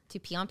first to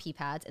pee on pee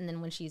pads, and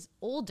then when she's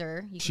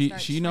older, you can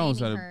start she knows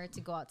training her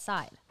to go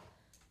outside.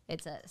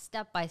 It's a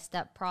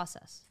step-by-step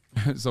process.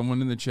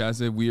 Someone in the chat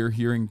said, we are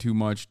hearing too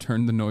much.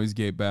 Turn the noise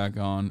gate back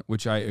on,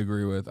 which I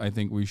agree with. I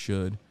think we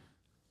should.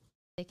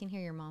 They can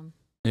hear your mom.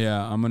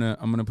 Yeah, I'm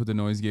gonna put the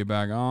noise gate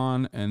back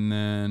on, and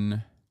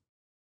then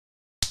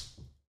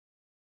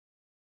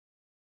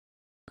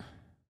Did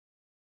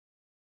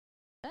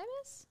I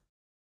miss?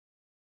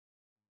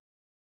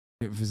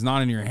 if it's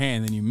not in your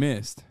hand, then you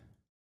missed.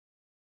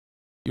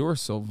 You're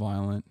so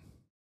violent.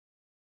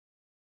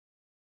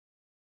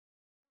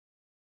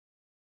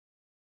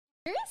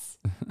 Serious?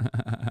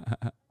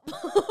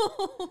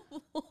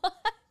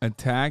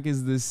 Attack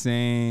is the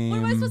same. What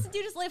am I supposed to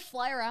do? Just let it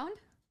fly around?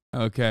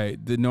 Okay,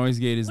 the noise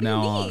gate is now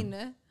What do you mean?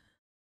 on.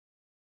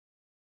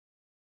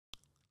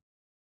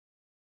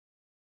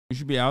 You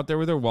should be out there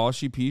with her while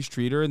she pees,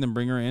 treat her, and then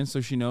bring her in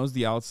so she knows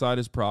the outside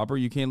is proper.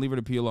 You can't leave her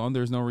to pee alone.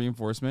 There's no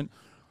reinforcement.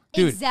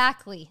 Dude,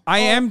 exactly. I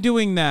am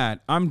doing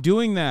that. I'm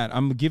doing that.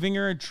 I'm giving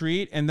her a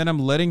treat, and then I'm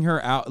letting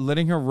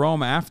her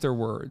roam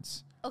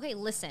afterwards. Okay,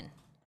 listen.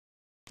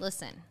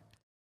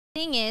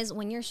 Thing is,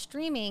 when you're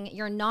streaming,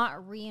 you're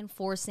not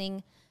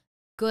reinforcing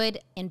good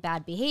and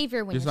bad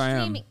behavior. When Yes, you're I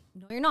am. streaming,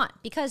 no, you're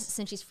not, because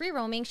since she's free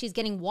roaming, she's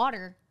getting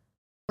water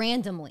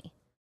randomly,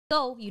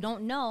 so you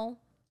don't know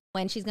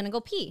when she's gonna go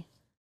pee.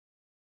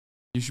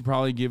 You should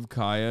probably give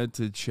Kaya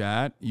to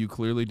chat. You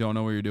clearly don't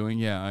know what you're doing.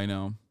 Yeah, I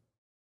know.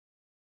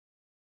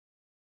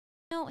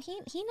 No, he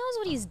knows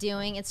what he's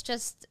doing. It's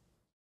just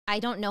I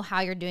don't know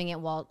how you're doing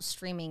it while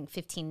streaming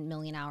 15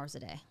 million hours a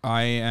day.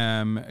 I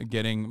am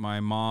getting my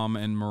mom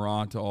and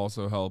Marat to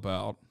also help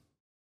out.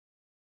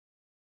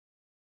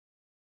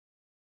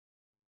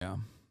 Yeah.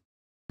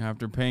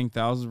 After paying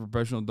thousands of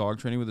professional dog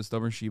training with a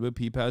stubborn Shiba,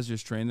 P-Pads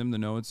just trained them to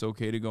know it's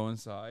okay to go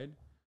inside.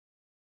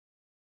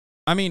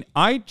 I mean,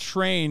 I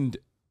trained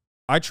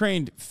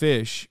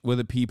Fish with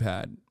a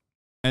P-Pad.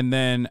 And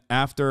then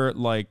after,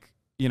 like,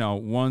 you know,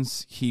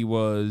 once he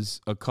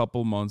was a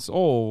couple months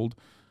old,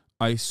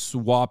 I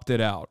swapped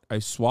it out. I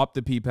swapped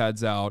the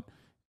P-Pads out,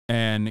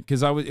 and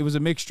because it was a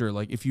mixture.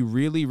 Like, if you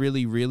really,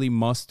 really, really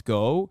must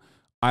go,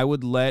 I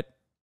would let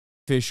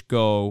Fish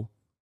go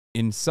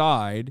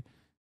inside,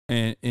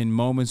 and in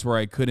moments where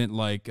I couldn't,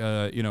 like,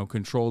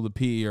 control the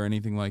pee or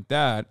anything like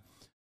that.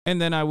 And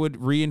then I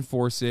would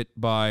reinforce it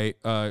by,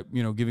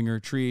 giving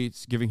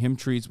him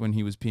treats when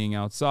he was peeing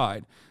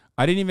outside.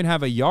 I didn't even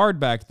have a yard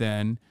back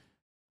then.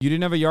 You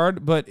didn't have a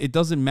yard, but it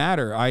doesn't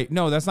matter.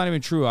 No, that's not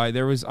even true. I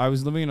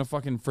was living in a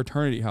fucking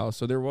fraternity house,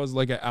 so there was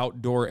like an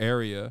outdoor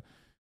area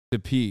to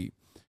pee,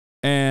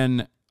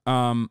 and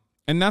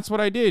that's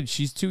what I did.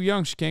 She's too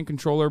young; she can't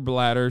control her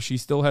bladder. She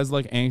still has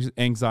like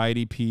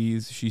anxiety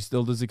pees. She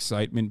still does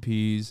excitement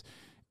pees.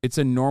 It's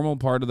a normal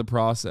part of the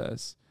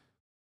process.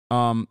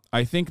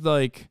 I think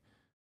like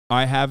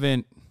I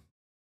haven't.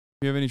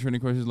 If you have any training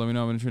questions, let me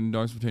know. I've been training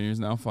dogs for 10 years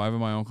now, 5 in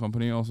my own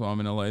company. Also,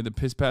 I'm in LA. The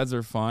piss pads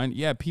are fine.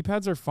 Yeah, pee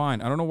pads are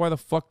fine. I don't know why the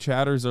fuck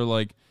chatters are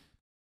like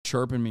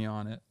chirping me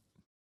on it.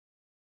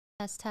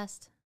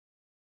 Test.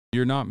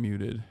 You're not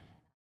muted.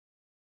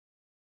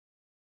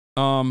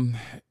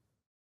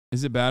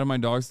 Is it bad if my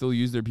dogs still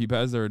use their pee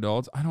pads? They're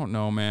adults. I don't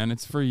know, man.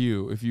 It's for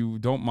you. If you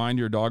don't mind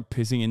your dog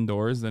pissing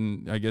indoors,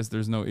 then I guess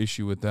there's no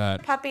issue with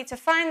that. Puppy to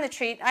find the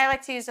treat, I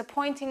like to use a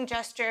pointing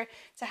gesture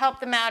to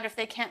help them out if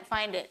they can't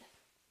find it.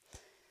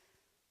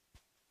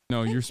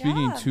 No, you're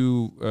speaking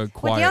too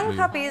quietly. With young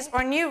puppies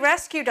or new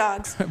rescue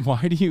dogs.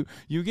 Why do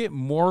you get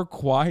more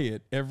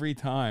quiet every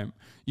time?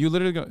 You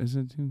literally go, is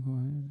it too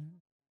quiet?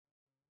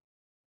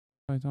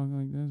 If I talk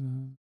like this?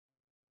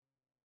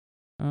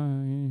 You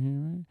hear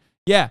me?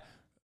 Yeah.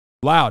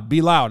 Loud. Be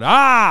loud.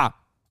 Ah!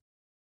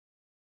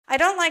 I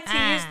don't like to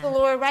use the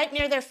lure right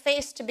near their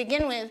face to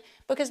begin with,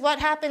 because what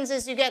happens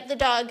is you get the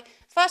dog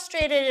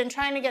frustrated and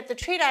trying to get the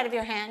treat out of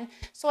your hand.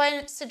 So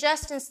I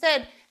suggest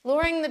instead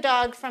luring the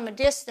dog from a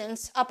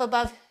distance up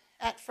above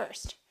at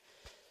first.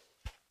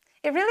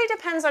 It really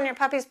depends on your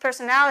puppy's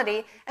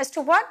personality as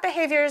to what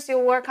behaviors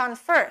you'll work on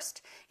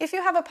first. If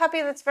you have a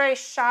puppy that's very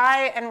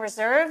shy and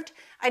reserved,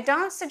 I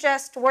don't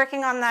suggest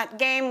working on that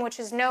game,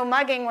 which is no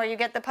mugging, where you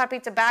get the puppy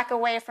to back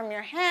away from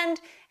your hand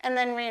and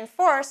then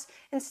reinforce.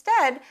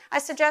 Instead, I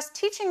suggest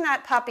teaching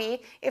that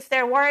puppy, if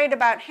they're worried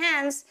about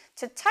hands,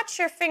 to touch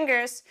your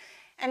fingers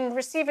and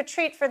receive a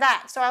treat for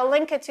that. So I'll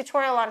link a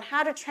tutorial on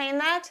how to train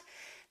that.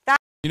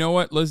 You know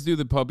what? Let's do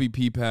the puppy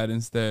pee pad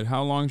instead.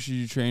 How long should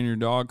you train your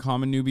dog?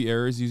 Common newbie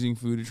errors using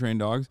food to train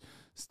dogs.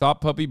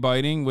 Stop puppy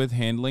biting with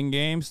handling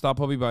games. Stop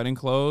puppy biting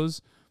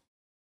clothes.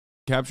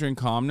 Capturing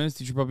calmness.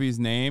 Teach your puppy his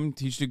name.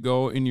 Teach to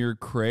go in your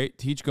crate.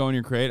 Teach go in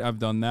your crate. I've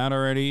done that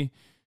already.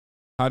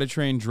 How to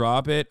train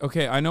drop it.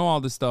 Okay, I know all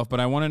this stuff,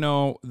 but I want to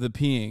know the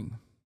peeing.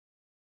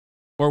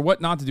 Or what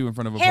not to do in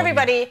front of a puppy. Hey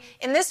everybody,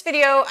 in this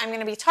video I'm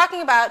going to be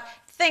talking about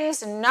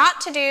things not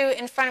to do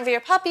in front of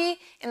your puppy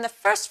in the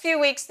first few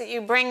weeks that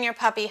you bring your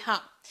puppy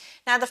home.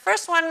 Now the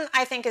first one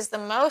I think is the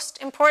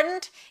most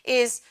important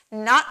is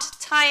not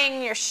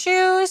tying your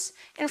shoes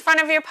in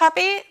front of your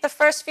puppy the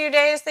first few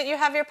days that you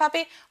have your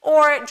puppy,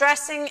 or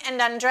dressing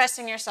and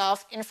undressing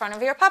yourself in front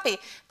of your puppy,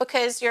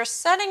 because you're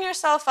setting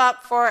yourself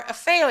up for a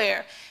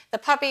failure. The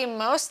puppy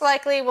most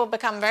likely will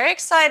become very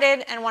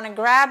excited and want to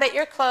grab at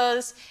your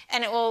clothes,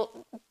 and it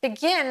will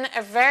begin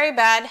a very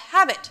bad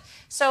habit.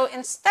 So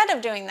instead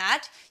of doing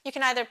that, you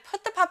can either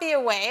put the puppy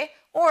away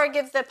or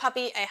give the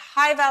puppy a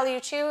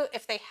high-value chew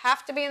if they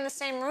have to be in the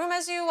same room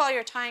as you while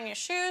you're tying your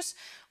shoes,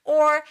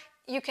 or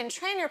you can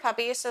train your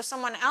puppy so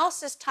someone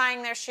else is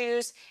tying their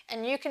shoes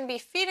and you can be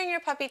feeding your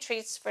puppy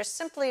treats for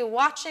simply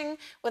watching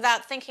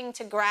without thinking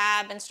to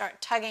grab and start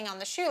tugging on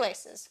the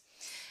shoelaces.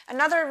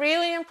 Another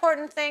really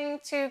important thing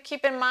to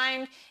keep in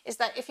mind is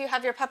that if you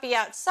have your puppy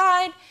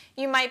outside,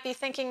 you might be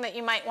thinking that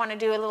you might want to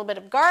do a little bit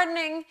of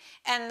gardening,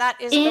 and that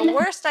is the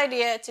worst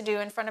idea to do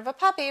in front of a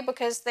puppy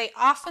because they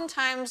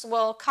oftentimes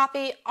will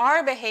copy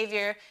our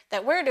behavior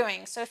that we're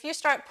doing. So if you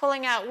start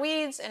pulling out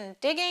weeds and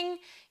digging,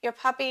 your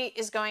puppy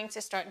is going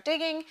to start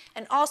digging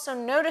and also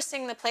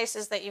noticing the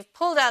places that you've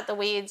pulled out the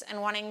weeds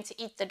and wanting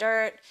to eat the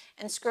dirt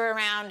and screw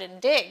around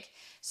and dig.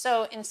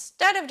 So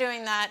instead of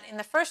doing that, in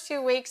the first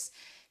few weeks,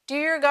 do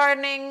your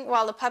gardening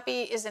while the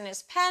puppy is in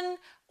his pen,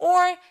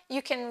 or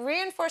you can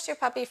reinforce your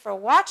puppy for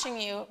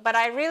watching you, but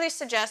I really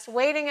suggest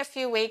waiting a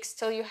few weeks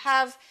till you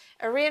have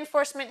a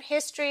reinforcement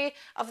history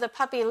of the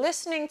puppy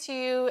listening to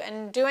you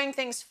and doing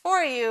things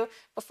for you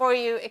before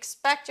you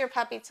expect your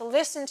puppy to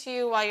listen to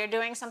you while you're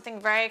doing something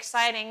very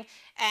exciting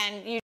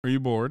and you... Are you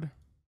bored?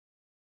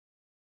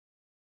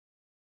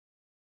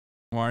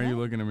 Why are you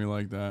looking at me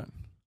like that?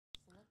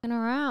 Looking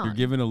around. You're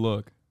giving a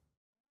look.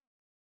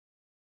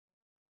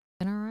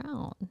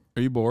 Around.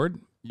 Are you bored?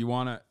 You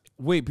want to...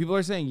 Wait, people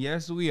are saying,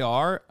 yes, we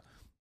are.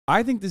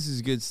 I think this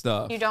is good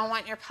stuff. You don't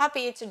want your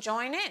puppy to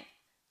join in.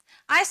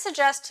 I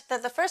suggest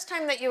that the first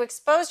time that you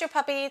expose your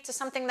puppy to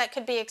something that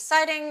could be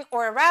exciting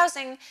or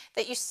arousing,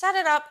 that you set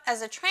it up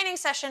as a training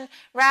session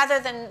rather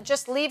than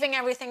just leaving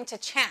everything to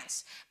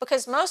chance.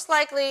 Because most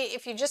likely,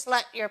 if you just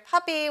let your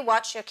puppy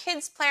watch your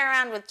kids play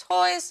around with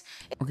toys...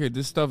 Okay,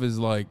 this stuff is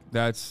like,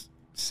 that's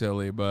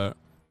silly, but...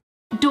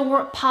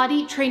 Door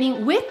potty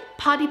training with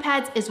potty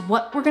pads is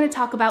what we're going to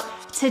talk about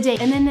today.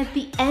 And then at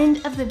the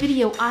end of the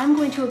video, I'm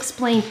going to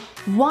explain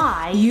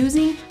why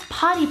using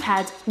potty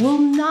pads will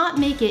not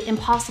make it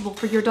impossible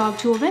for your dog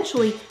to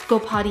eventually go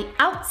potty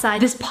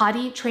outside. This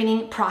potty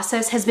training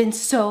process has been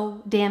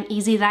so damn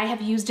easy that I have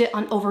used it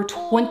on over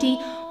 20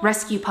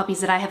 rescue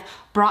puppies that I have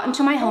brought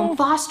into my home,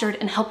 fostered,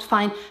 and helped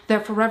find their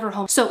forever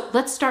home. So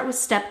let's start with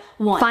step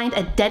one. Find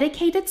a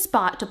dedicated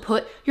spot to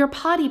put your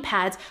potty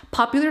pads.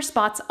 Popular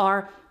spots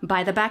are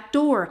by the back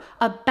door,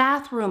 a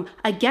bathroom,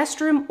 a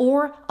guest room,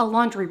 or a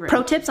laundry room.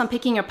 Pro tips on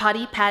picking your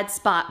potty pad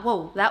spot.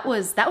 Whoa, that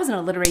was an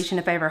alliteration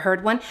if I ever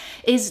heard one,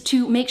 is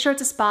to make sure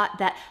it's a spot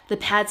that the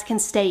pads can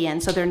stay in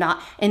so they're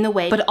not in the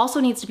way, but it also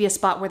needs to be a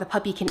spot where the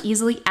puppy can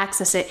easily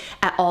access it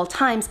at all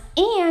times.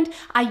 And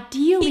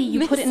ideally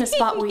you put it in a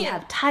spot where you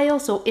have tile,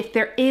 so if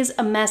there is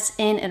a mess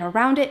in and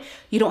around it,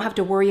 you don't have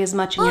to worry as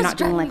much and you're not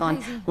doing like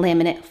on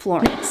laminate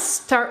flooring.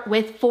 Start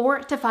with 4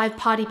 to 5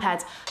 potty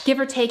pads, give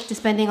or take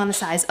depending on the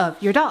size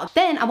of your dog.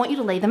 Then I want you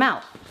to lay them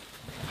out.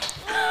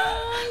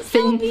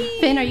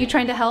 Finn, are you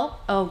trying to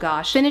help? Oh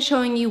gosh. Finn is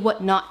showing you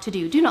what not to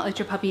do. Do not let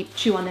your puppy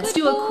chew on this. Let's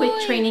do a quick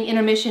training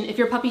intermission. If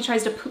your puppy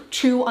tries to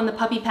chew on the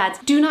puppy pads,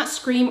 do not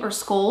scream or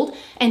scold,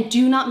 and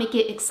do not make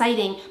it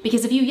exciting,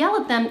 because if you yell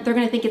at them, they're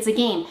gonna think it's a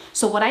game.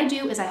 So what I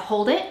do is I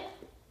hold it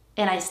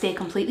and I stay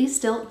completely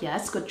still.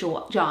 Yes, good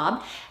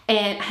job.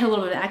 And I had a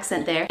little bit of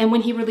accent there. And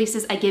when he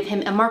releases, I give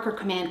him a marker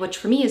command, which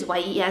for me is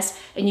YES,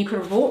 and you can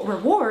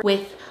reward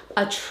with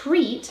a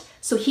treat.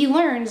 So he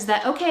learns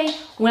that, okay,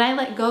 when I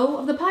let go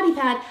of the potty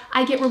pad,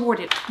 I get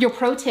rewarded. Your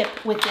pro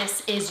tip with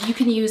this is you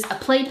can use a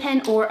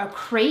playpen or a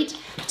crate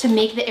to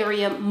make the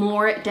area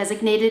more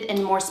designated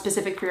and more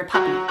specific for your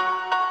puppy.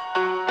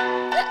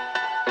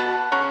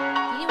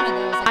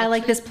 I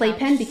like this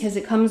playpen because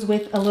it comes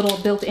with a little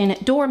built-in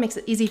door, makes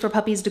it easy for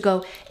puppies to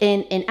go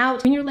in and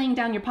out. When you're laying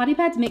down your potty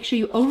pads, make sure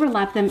you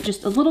overlap them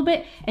just a little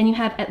bit and you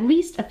have at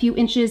least a few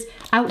inches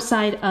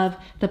outside of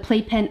the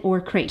playpen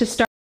or crate. To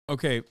start.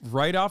 Okay,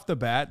 right off the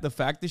bat, the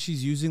fact that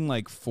she's using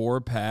like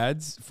 4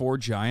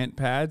 giant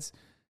pads,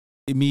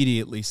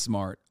 immediately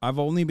smart. I've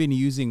only been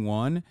using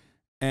one,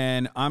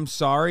 and I'm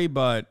sorry,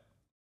 but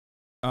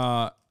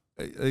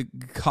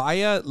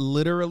Kaya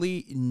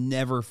literally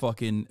never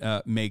fucking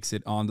makes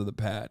it onto the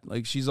pad.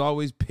 Like, she's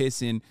always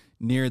pissing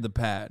near the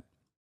pad.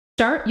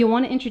 You'll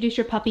want to introduce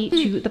your puppy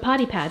to the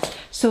potty pads.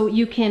 So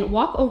you can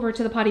walk over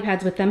to the potty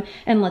pads with them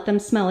and let them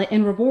smell it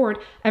and reward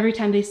every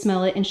time they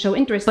smell it and show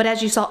interest. But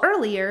as you saw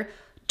earlier,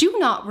 Do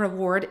not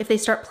reward if they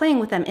start playing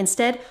with them.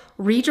 Instead,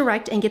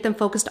 redirect and get them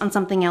focused on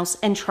something else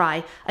and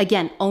try.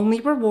 Again, only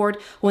reward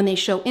when they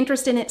show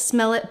interest in it,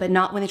 smell it, but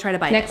not when they try to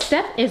bite. Next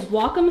step is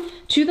walk them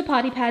to the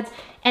potty pads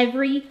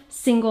every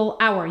single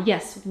hour.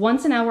 Yes,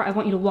 once an hour, I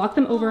want you to walk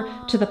them over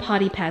to the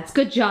potty pads.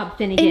 Good job,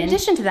 Finnegan. In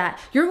addition to that,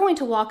 you're going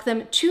to walk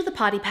them to the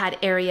potty pad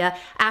area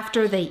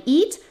after they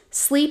eat,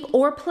 sleep,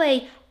 or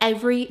play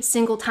every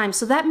single time.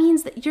 So that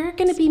means that you're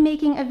gonna be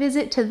making a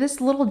visit to this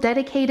little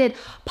dedicated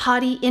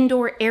potty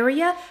indoor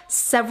area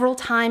several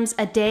times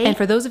a day. And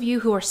for those of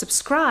you who are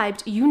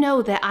subscribed, you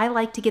know that I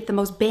like to get the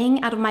most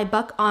bang out of my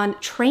buck on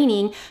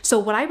training. So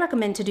what I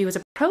recommend to do as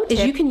a pro tip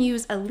is you can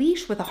use a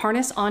leash with a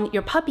harness on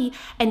your puppy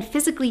and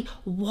physically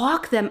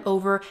walk them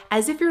over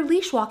as if you're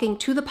leash walking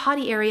to the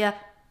potty area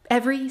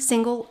every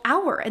single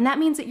hour. And that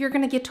means that you're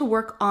gonna get to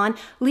work on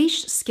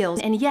leash skills.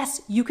 And yes,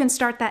 you can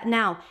start that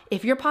now.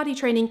 If you're potty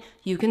training,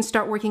 you can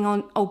start working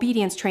on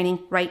obedience training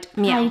right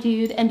now. Hi,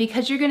 dude. And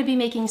because you're gonna be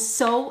making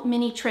so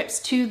many trips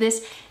to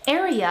this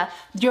area,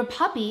 your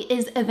puppy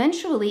is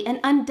eventually and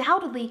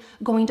undoubtedly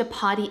going to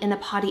potty in the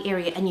potty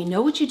area. And you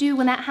know what you do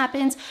when that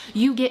happens?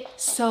 You get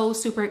so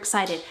super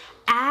excited.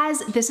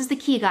 This is the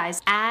key,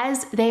 guys,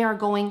 as they are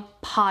going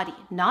potty,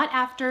 not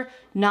after,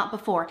 not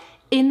before.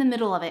 In the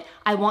middle of it,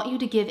 I want you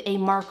to give a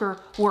marker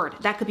word.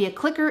 That could be a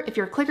clicker if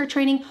you're clicker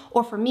training,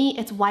 or for me,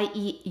 it's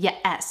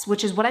YES,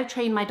 which is what I've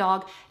trained my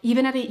dog,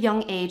 even at a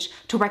young age,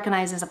 to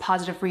recognize as a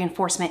positive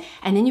reinforcement.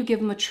 And then you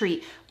give him a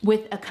treat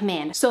with a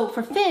command. So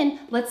for Finn,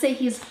 let's say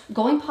he's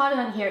going potty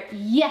on here.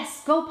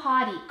 Yes, go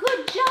potty.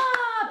 Good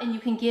job. And you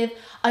can give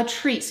a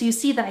treat. So you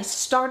see that I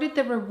started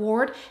the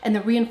reward and the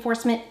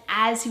reinforcement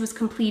as he was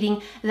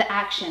completing the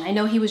action. I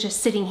know he was just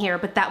sitting here,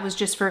 but that was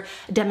just for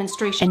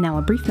demonstration. And now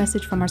a brief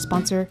message from our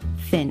sponsor,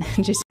 Finn.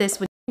 Just this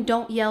one.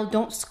 Don't yell,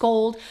 don't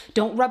scold,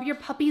 don't rub your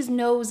puppy's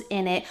nose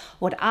in it.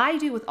 What I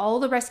do with all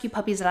the rescue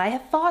puppies that I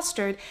have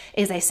fostered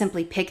is I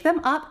simply pick them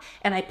up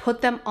and I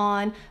put them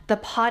on the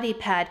potty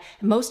pad.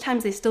 Most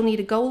times they still need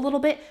to go a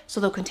little bit,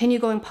 so they'll continue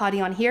going potty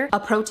on here. A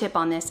pro tip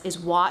on this is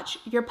watch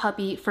your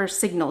puppy for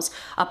signals.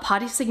 A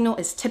potty signal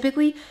is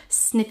typically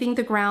sniffing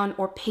the ground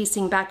or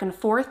pacing back and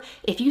forth.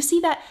 If you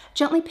see that,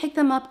 gently pick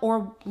them up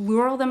or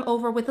lure them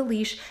over with a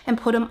leash and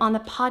put them on the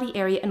potty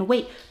area and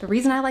wait. The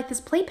reason I like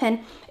this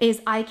playpen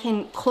is I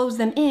can close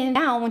them in.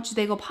 Now, once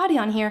they go potty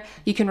on here,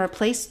 you can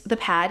replace the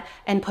pad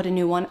and put a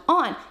new one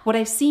on. What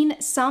I've seen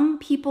some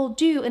people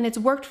do, and it's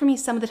worked for me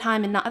some of the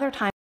time and not other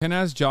times. Can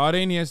ask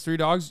Jadain, he has 3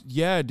 dogs?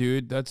 Yeah,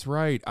 dude, that's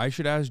right. I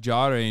should ask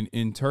Jadain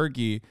in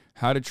Turkey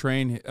how to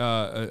train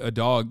a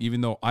dog,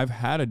 even though I've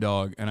had a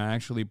dog and I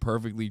actually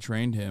perfectly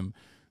trained him.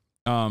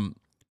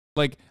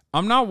 Like,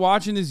 I'm not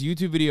watching this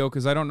YouTube video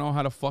because I don't know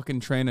how to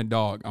fucking train a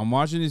dog. I'm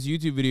watching this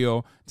YouTube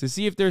video to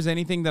see if there's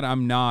anything that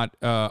I'm not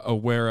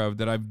aware of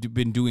that I've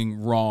been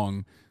doing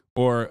wrong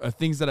or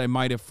things that I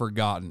might have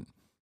forgotten.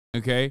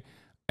 Okay?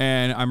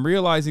 And I'm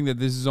realizing that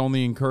this is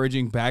only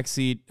encouraging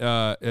backseat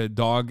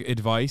dog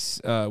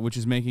advice, which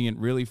is making it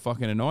really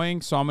fucking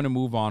annoying. So I'm going to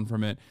move on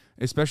from it,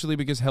 especially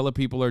because hella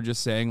people are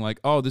just saying like,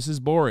 oh, this is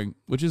boring,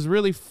 which is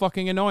really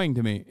fucking annoying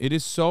to me. It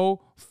is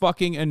so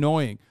fucking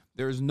annoying.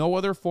 There is no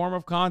other form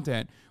of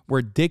content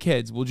where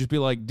dickheads will just be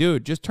like,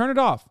 dude, just turn it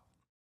off.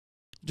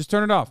 Just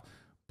turn it off.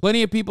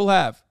 Plenty of people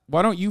have.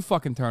 Why don't you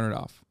fucking turn it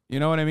off?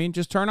 You know what I mean?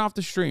 Just turn off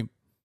the stream.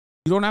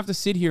 You don't have to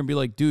sit here and be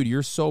like, dude,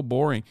 you're so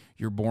boring.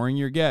 You're boring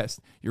your guest.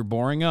 You're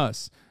boring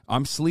us.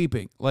 I'm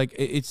sleeping. Like,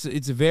 it's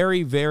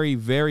very, very,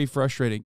 very frustrating.